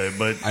serious today,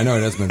 but I know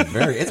it has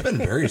been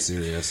very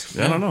serious.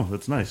 I don't know.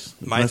 It's nice.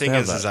 It's my nice thing to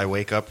have is that. I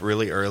wake up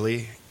really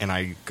early and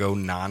I go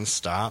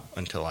nonstop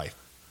until I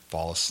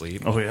fall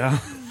asleep. Oh, yeah?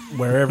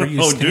 Wherever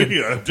you Oh, stand, do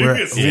you? Do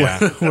you? Yeah.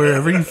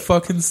 wherever you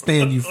fucking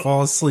stand, you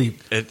fall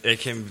asleep. It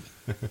can,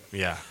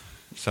 yeah.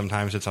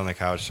 Sometimes it's on the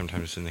couch,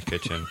 sometimes it's in the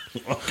kitchen.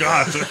 Oh,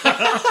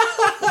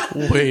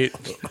 God. Wait,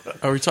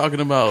 are we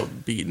talking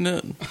about beating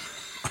it?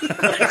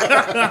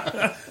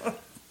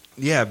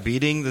 Yeah,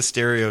 beating the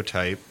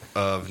stereotype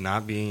of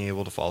not being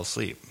able to fall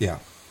asleep. Yeah.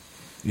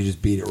 You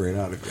just beat it right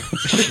out of you.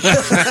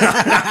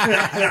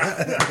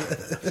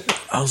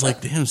 I was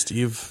like, damn,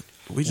 Steve,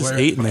 we just Where-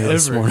 ate in there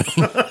this wherever.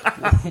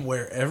 morning.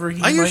 Wherever he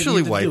I might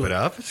usually need to wipe do it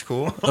up. It's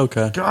cool.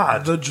 Okay.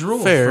 God. The drool.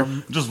 Fair.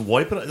 From Just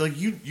wipe it. Like,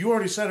 you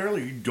already said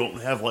earlier, you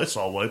don't have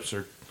Lysol wipes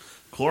or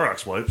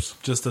Clorox wipes.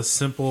 just a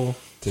simple,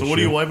 So what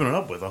are you wiping it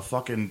up with? A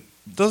fucking...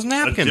 Those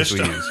napkins we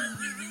dish use.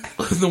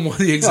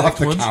 the exact Off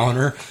the ones.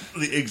 counter.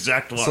 The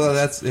exact one. So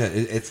that's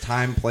it's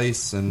time,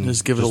 place, and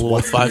Just give it a little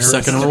what's 5 nearest.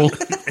 second rule.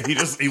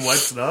 he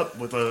wipes it up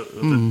with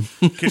a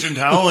kitchen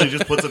towel and he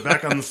just puts it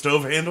back on the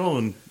stove handle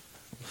and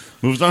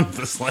moves on with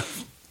his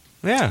life.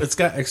 Yeah. It's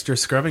got extra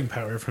scrubbing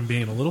power from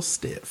being a little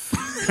stiff.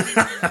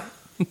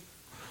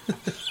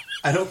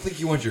 I don't think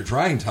you want your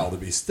drying towel to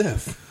be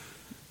stiff.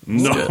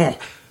 No. good.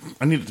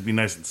 I need it to be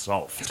nice and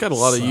soft. It's got a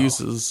lot of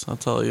uses, I'll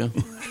tell you.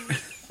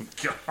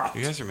 God.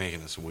 You guys are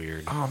making this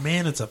weird. Oh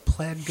man, it's a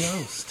plaid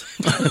ghost.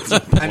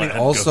 I mean,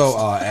 also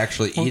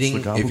actually the eating.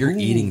 If you're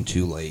gabagool? eating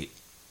too late,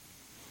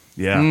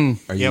 Yeah. are you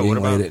Yeah, what eating late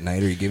about- at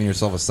night? Are you giving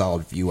yourself a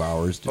solid few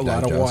hours to A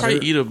lot of digest? water.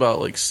 Probably eat about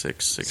like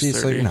 6:30. See,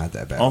 so you're not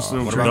that bad. Also,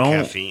 off. What about don't,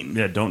 caffeine?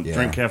 Yeah, don't Yeah.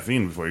 drink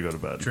caffeine before you go to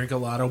bed. Drink a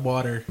lot of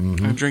water.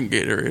 I drink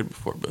Gatorade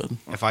before bed.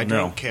 If I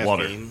No, drink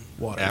water. caffeine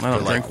Water. after I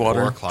don't like drink water.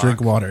 4 o'clock,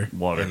 Drink water.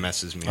 Water. it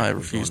messes me up. I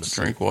with refuse going to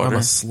sleep. drink I'm water. a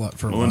slut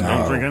for Well, then water.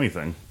 don't drink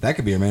anything. That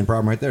could be your main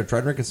problem right there.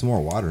 Try drinking some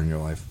more water in your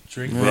life.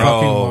 Drink Yeah. fucking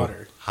Bro,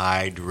 water.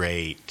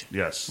 hydrate.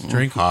 Yes.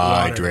 Drink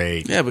water.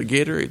 Hydrate. Yeah, but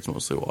Gatorade's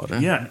mostly water.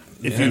 Yeah.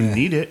 If you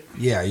need it.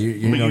 Yeah, you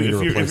I mean, don't need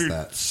to if replace you're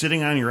that.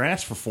 sitting on your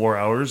ass for 4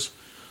 hours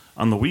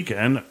on the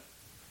weekend,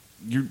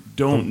 you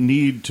don't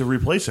need to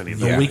replace anything.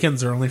 The Yeah.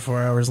 weekends are only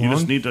 4 hours You long.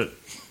 just need to.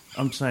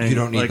 I'm saying You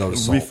don't need like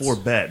those salts. before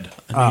bed.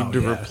 I need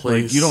to yeah.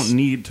 replace Like you don't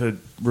need to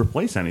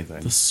replace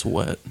anything. the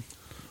sweat.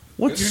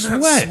 What's You're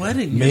not sweat?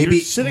 sweating. Maybe-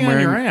 You're sitting on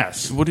your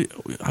ass What do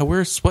you, I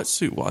wear a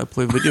sweatsuit while I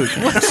play video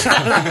games.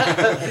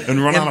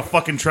 and run on a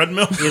fucking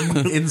treadmill.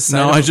 Inside.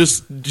 No, of- I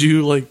just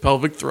do like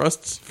pelvic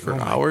thrusts for Oh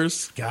my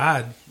hours.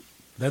 God,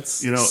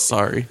 that's You know,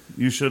 Sorry.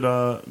 you should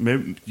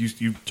maybe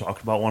you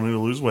talked about wanting to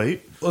lose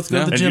weight, Let's go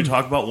Yeah. to the and gym. you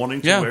talk about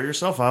wanting to Yeah. wear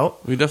yourself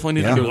out. We definitely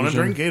need Yeah. to You go want to to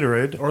the drink gym.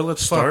 Gatorade, Or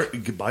let's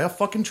start buy a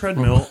fucking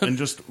treadmill and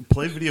just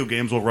play video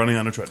games while running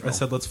on a treadmill. I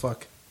said let's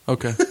fuck.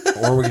 Okay.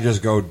 Or we could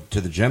just go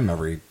to the gym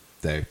every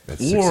day. At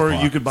 6 Or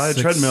o'clock. you could buy a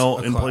 6 treadmill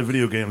and o'clock. play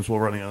video games while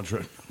running on a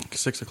treadmill.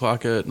 6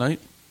 o'clock at night.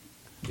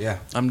 Yeah.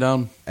 I'm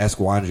down. Ask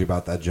Wanji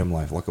about that gym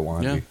life. Look at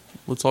Wanji. Yeah.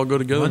 Let's all go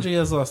together. Mungie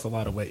has lost a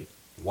lot of weight.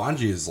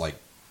 Wanji is like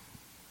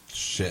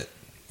shit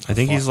I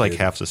think he's Fuck, like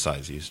dude. half the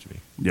size he used to be.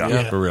 Yeah.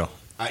 Yeah. For real.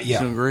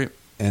 Yeah, Doing great.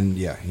 and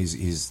yeah,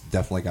 he's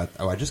definitely got.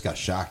 Oh, I just got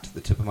shocked.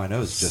 The tip of my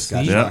nose just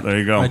got See? Yeah, shocked. there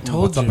you go. I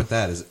told What's up you. with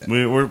that? Is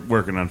We're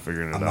working on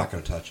figuring it I'm out. not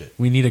going to touch it.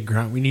 We need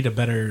a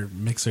better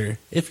mixer.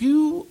 If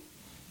you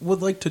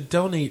would like to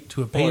donate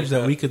to a page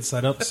that we could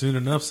set up soon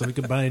enough so we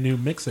could buy a new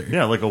mixer.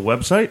 Yeah, like a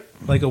website?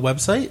 Like a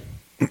website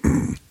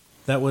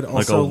that would Like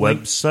a also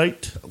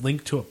website?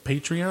 link to a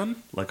Patreon,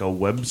 Like a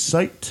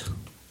website?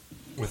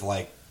 With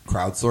like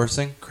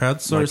crowdsourcing.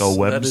 crowdsource,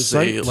 Like a That is a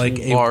website? Like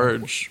a-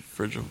 large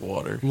fridge of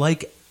water.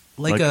 like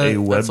Like a a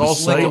website? That's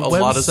also like a a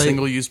lot of website.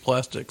 single-use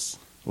plastics.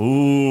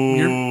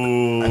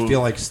 Ooh. I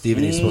feel like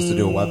Steven is supposed to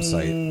do a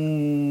website.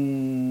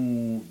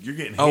 Ooh. You're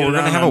getting Oh, we're hated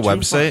gonna on have a on too?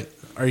 website.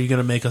 Are you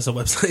going to make us a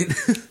website?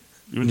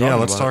 You were Yeah, talking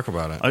let's about talk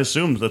about it. I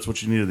assumed that's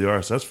what you needed the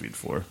RSS feed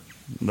for.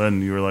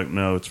 Then you were like,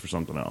 no, it's for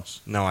something else.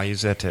 No, I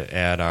use that to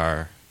add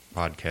our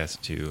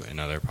podcast to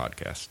another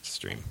podcast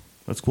stream.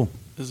 That's cool.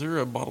 Is there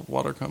a bottled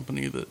water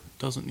company that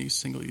doesn't use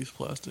single-use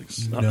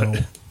plastics? No.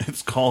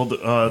 It's called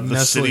the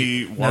Nestle-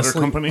 City Water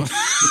Nestle- Company.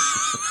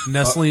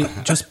 Nestle,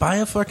 just buy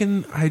a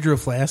fucking hydro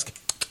flask.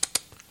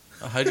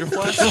 A hydro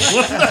flask?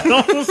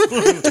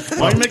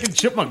 Why are you making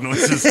chipmunk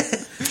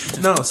noises?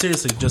 No,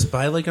 seriously, just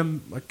buy like a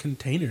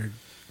container.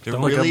 They're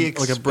Don't- really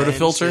like a Brita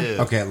filter? expensive.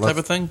 Okay, Type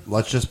of thing?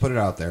 let's just put it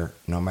out there.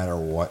 No matter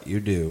what you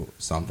do,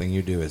 something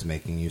you do is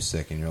making you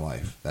sick in your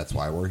life. That's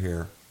why we're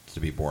here, to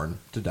be born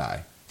to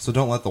die. So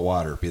don't let the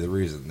water be the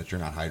reason that you're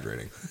not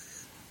hydrating.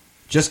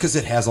 Just because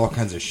it has all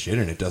kinds of shit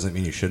in it doesn't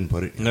mean you shouldn't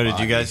put it in No, your did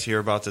you body. guys hear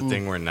about the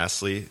thing where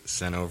Nestle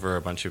sent over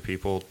a bunch of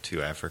people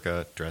to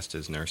Africa dressed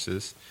as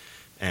nurses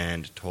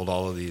and told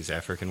all of these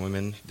African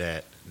women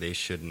that they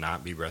should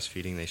not be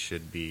breastfeeding, they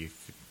should be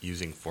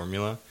using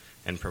formula,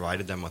 and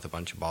provided them with a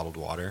bunch of bottled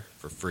water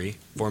for free,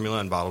 formula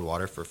and bottled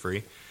water for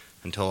free,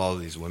 until all of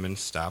these women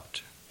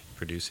stopped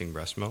producing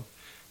breast milk,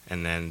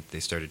 and then they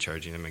started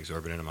charging them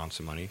exorbitant amounts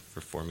of money for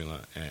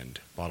formula and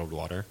bottled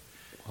water,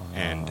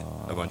 and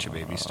a bunch of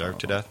babies starved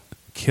to death.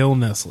 Kill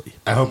Nestle.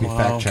 I hope you Wow.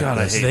 fact check God,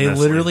 I this. hate They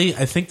Nestle. literally,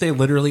 I think they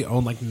literally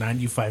own like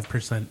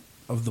 95%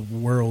 of the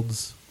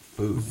world's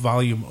Food.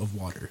 volume of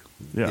water.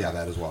 Yeah,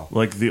 that as well.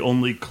 Like the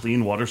only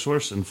clean water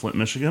source in Flint,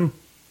 Michigan,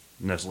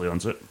 Nestle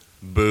owns it.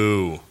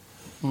 Boo.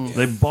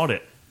 They bought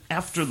it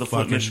after the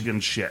Flint, Fucking- Michigan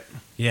shit.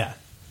 Yeah.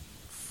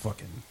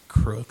 Fucking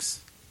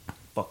crooks.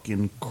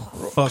 Fucking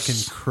crooks. Fucking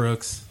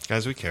crooks.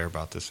 Guys, we care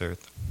about this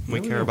earth. We Yeah,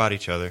 we care do. about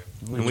each other.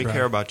 And we try.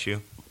 care about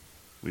you.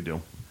 We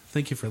do.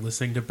 Thank you for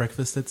listening to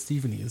Breakfast at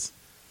Stephenie's.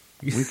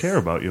 We care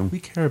about you. We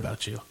care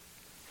about you.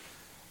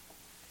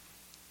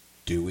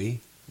 Do we?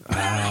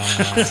 I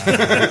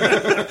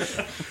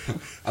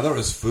thought it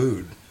was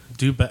food.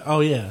 Oh,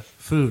 yeah.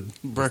 Food. It's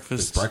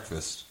Breakfast.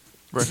 breakfast.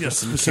 Breakfast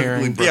Yes, and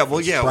specifically caring. Yeah,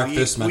 well, yeah,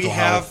 Breakfast, we mental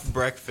have health,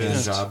 breakfast.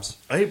 Hand jobs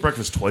I ate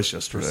breakfast twice for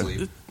yesterday.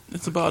 sleep.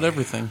 It's about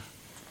everything.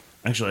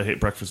 Actually, I ate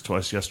breakfast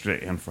twice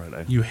yesterday and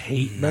Friday. You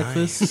hate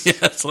breakfast? Yeah,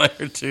 that's what I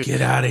heard too.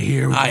 Get out of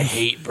here. I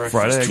hate breakfast.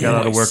 Friday, I got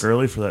out of twice. work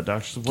early for that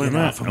doctor's Get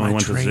appointment, off of and we my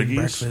went to train Ziggy's,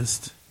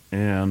 breakfast.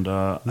 and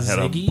I had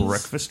Ziggy's? a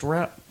breakfast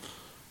wrap.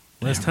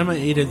 Last time I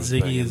ate at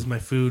Ziggy's, my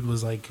food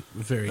was like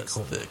very That's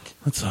cold. thick.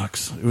 That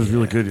sucks. It was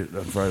really good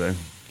on Friday.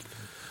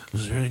 It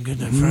was very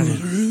good on Friday.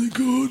 Really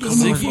good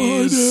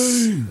Ziggy's.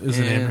 It was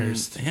in And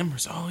Amherst.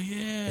 Amherst. Oh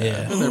yeah.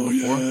 Yeah. I've been there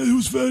before. it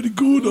was very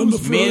good on the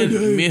Me and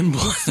Friday. me and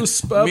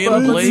Baba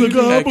Blake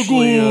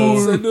actually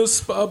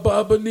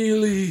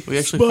we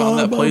actually found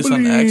that place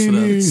on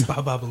accident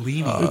Baba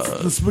Bellini.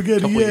 the a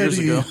spaghetti couple years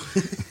Yeti. ago.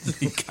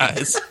 You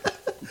guys,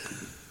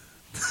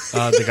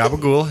 The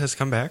Gabagool has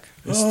come back.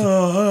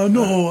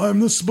 No, I'm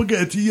the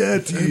spaghetti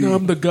Yeti.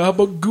 I'm the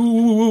gabagool.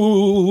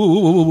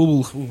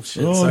 Oh,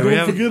 shit. Oh, sorry. don't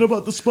have- forget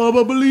about the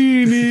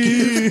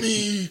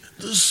Spababellini.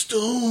 the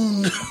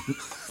stone.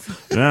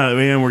 Yeah,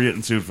 man, we're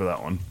getting sued for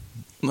that one.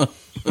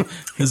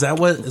 Is that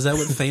what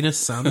Thanos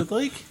sounded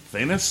like?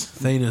 Thanos?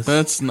 Thanos.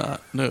 That's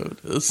not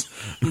notice.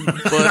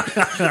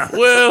 But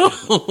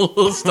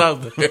we'll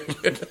stop there.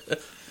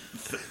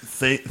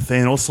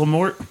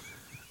 Thanos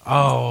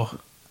Oh,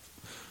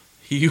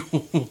 He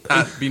will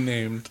not be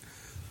named.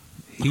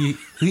 he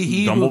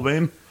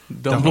Dumblebane?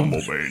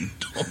 Dumblebane.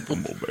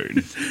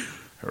 Dumblebane.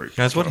 Hurry.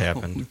 Guys, what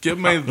happened? Give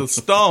me the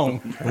stone.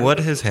 What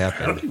has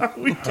happened?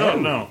 We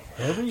don't know.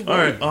 All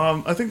right,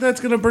 I think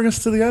that's going to bring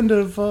us to the end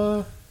of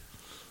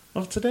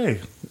today.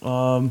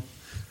 Don't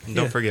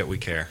forget, we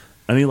care.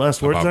 Any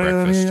last words? About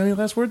breakfast. Any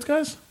last words,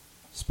 guys?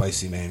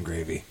 Spicy man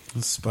gravy.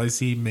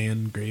 Spicy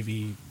man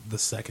gravy the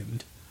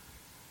second.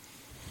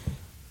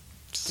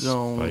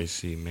 Don't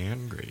Spicy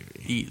man gravy.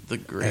 eat the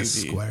gravy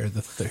Esquire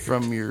the third.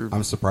 from your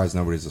I'm surprised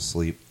nobody's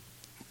asleep.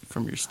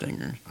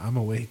 stinger. I'm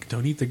awake.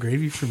 Don't eat the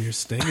gravy from your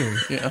stinger.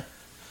 Yeah.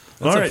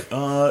 All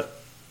right.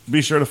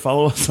 Be sure to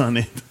follow us on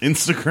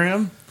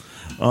Instagram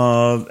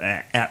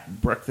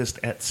at Breakfast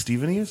at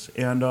Stephenie's.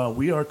 And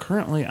we are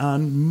currently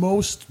on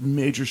most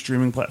major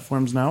streaming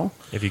platforms now.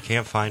 If you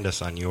can't find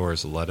us on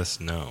yours, let us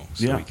know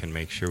so Yeah. we can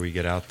make sure we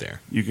get out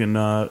there. You can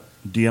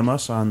DM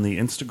us on the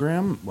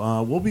Instagram.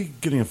 We'll be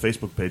getting a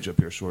Facebook page up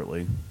here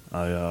shortly.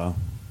 I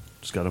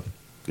just got to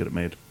get it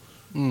made.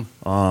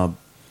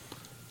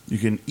 You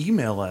can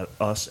email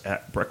us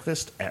at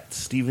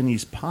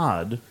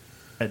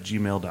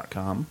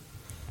breakfast@stepheniespod@gmail.com.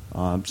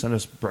 Send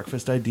us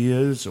breakfast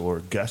ideas or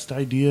guest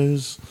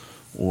ideas,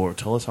 or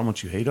tell us how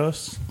much you hate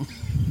us.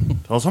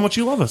 Tell us how much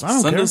you love us.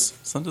 I don't care.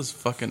 Send us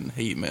fucking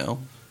hate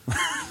mail.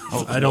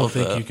 I don't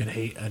think you can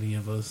hate any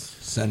of us.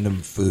 Send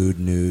them food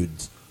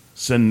nudes.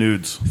 Send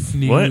nudes.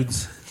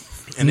 Nudes.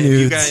 And if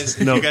you guys,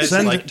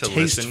 send like to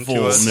listen tasteful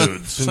to us,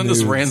 nudes. Send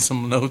us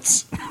ransom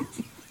notes.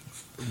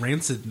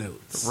 Rancid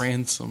notes.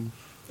 Ransom.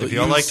 if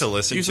y'all like to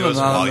listen use to an us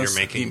while you're anonymous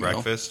making email.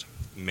 breakfast,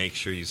 make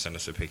sure you send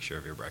us a picture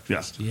of your Yeah.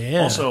 breakfast.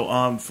 Yeah.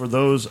 Also, for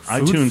those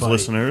iTunes fight.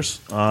 listeners,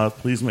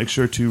 please make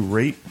sure to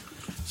rate,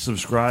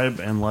 subscribe,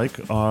 and like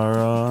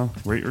our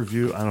rate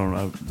review. I don't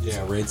know.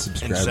 Yeah, rate,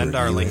 subscribe, And send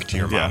our review link it. to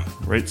your Yeah,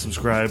 mom. rate,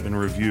 subscribe, and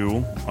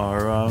review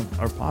our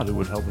pod. It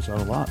would help us out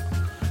a lot.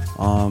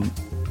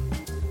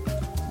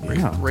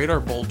 Yeah. Rate our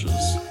bulges.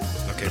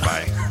 Okay,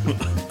 bye.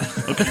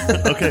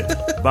 Okay.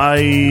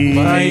 Bye.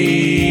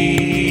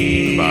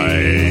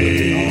 Bye.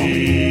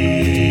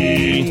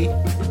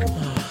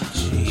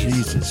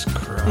 Jesus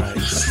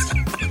Christ.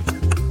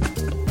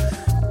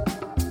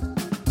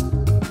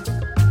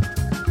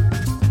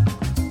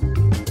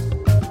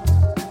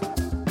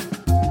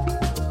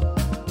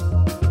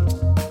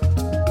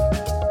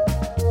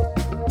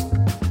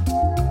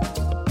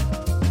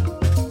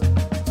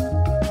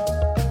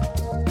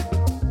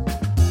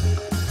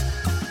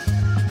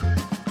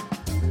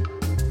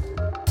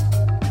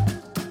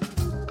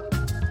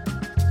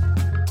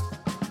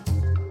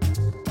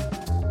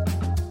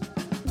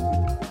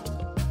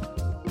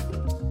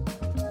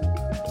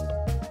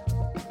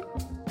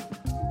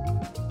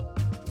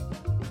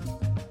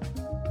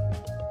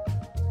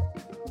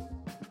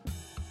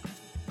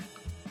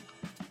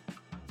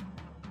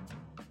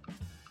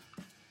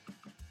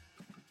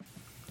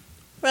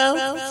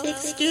 Row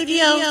 6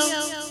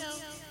 Studios.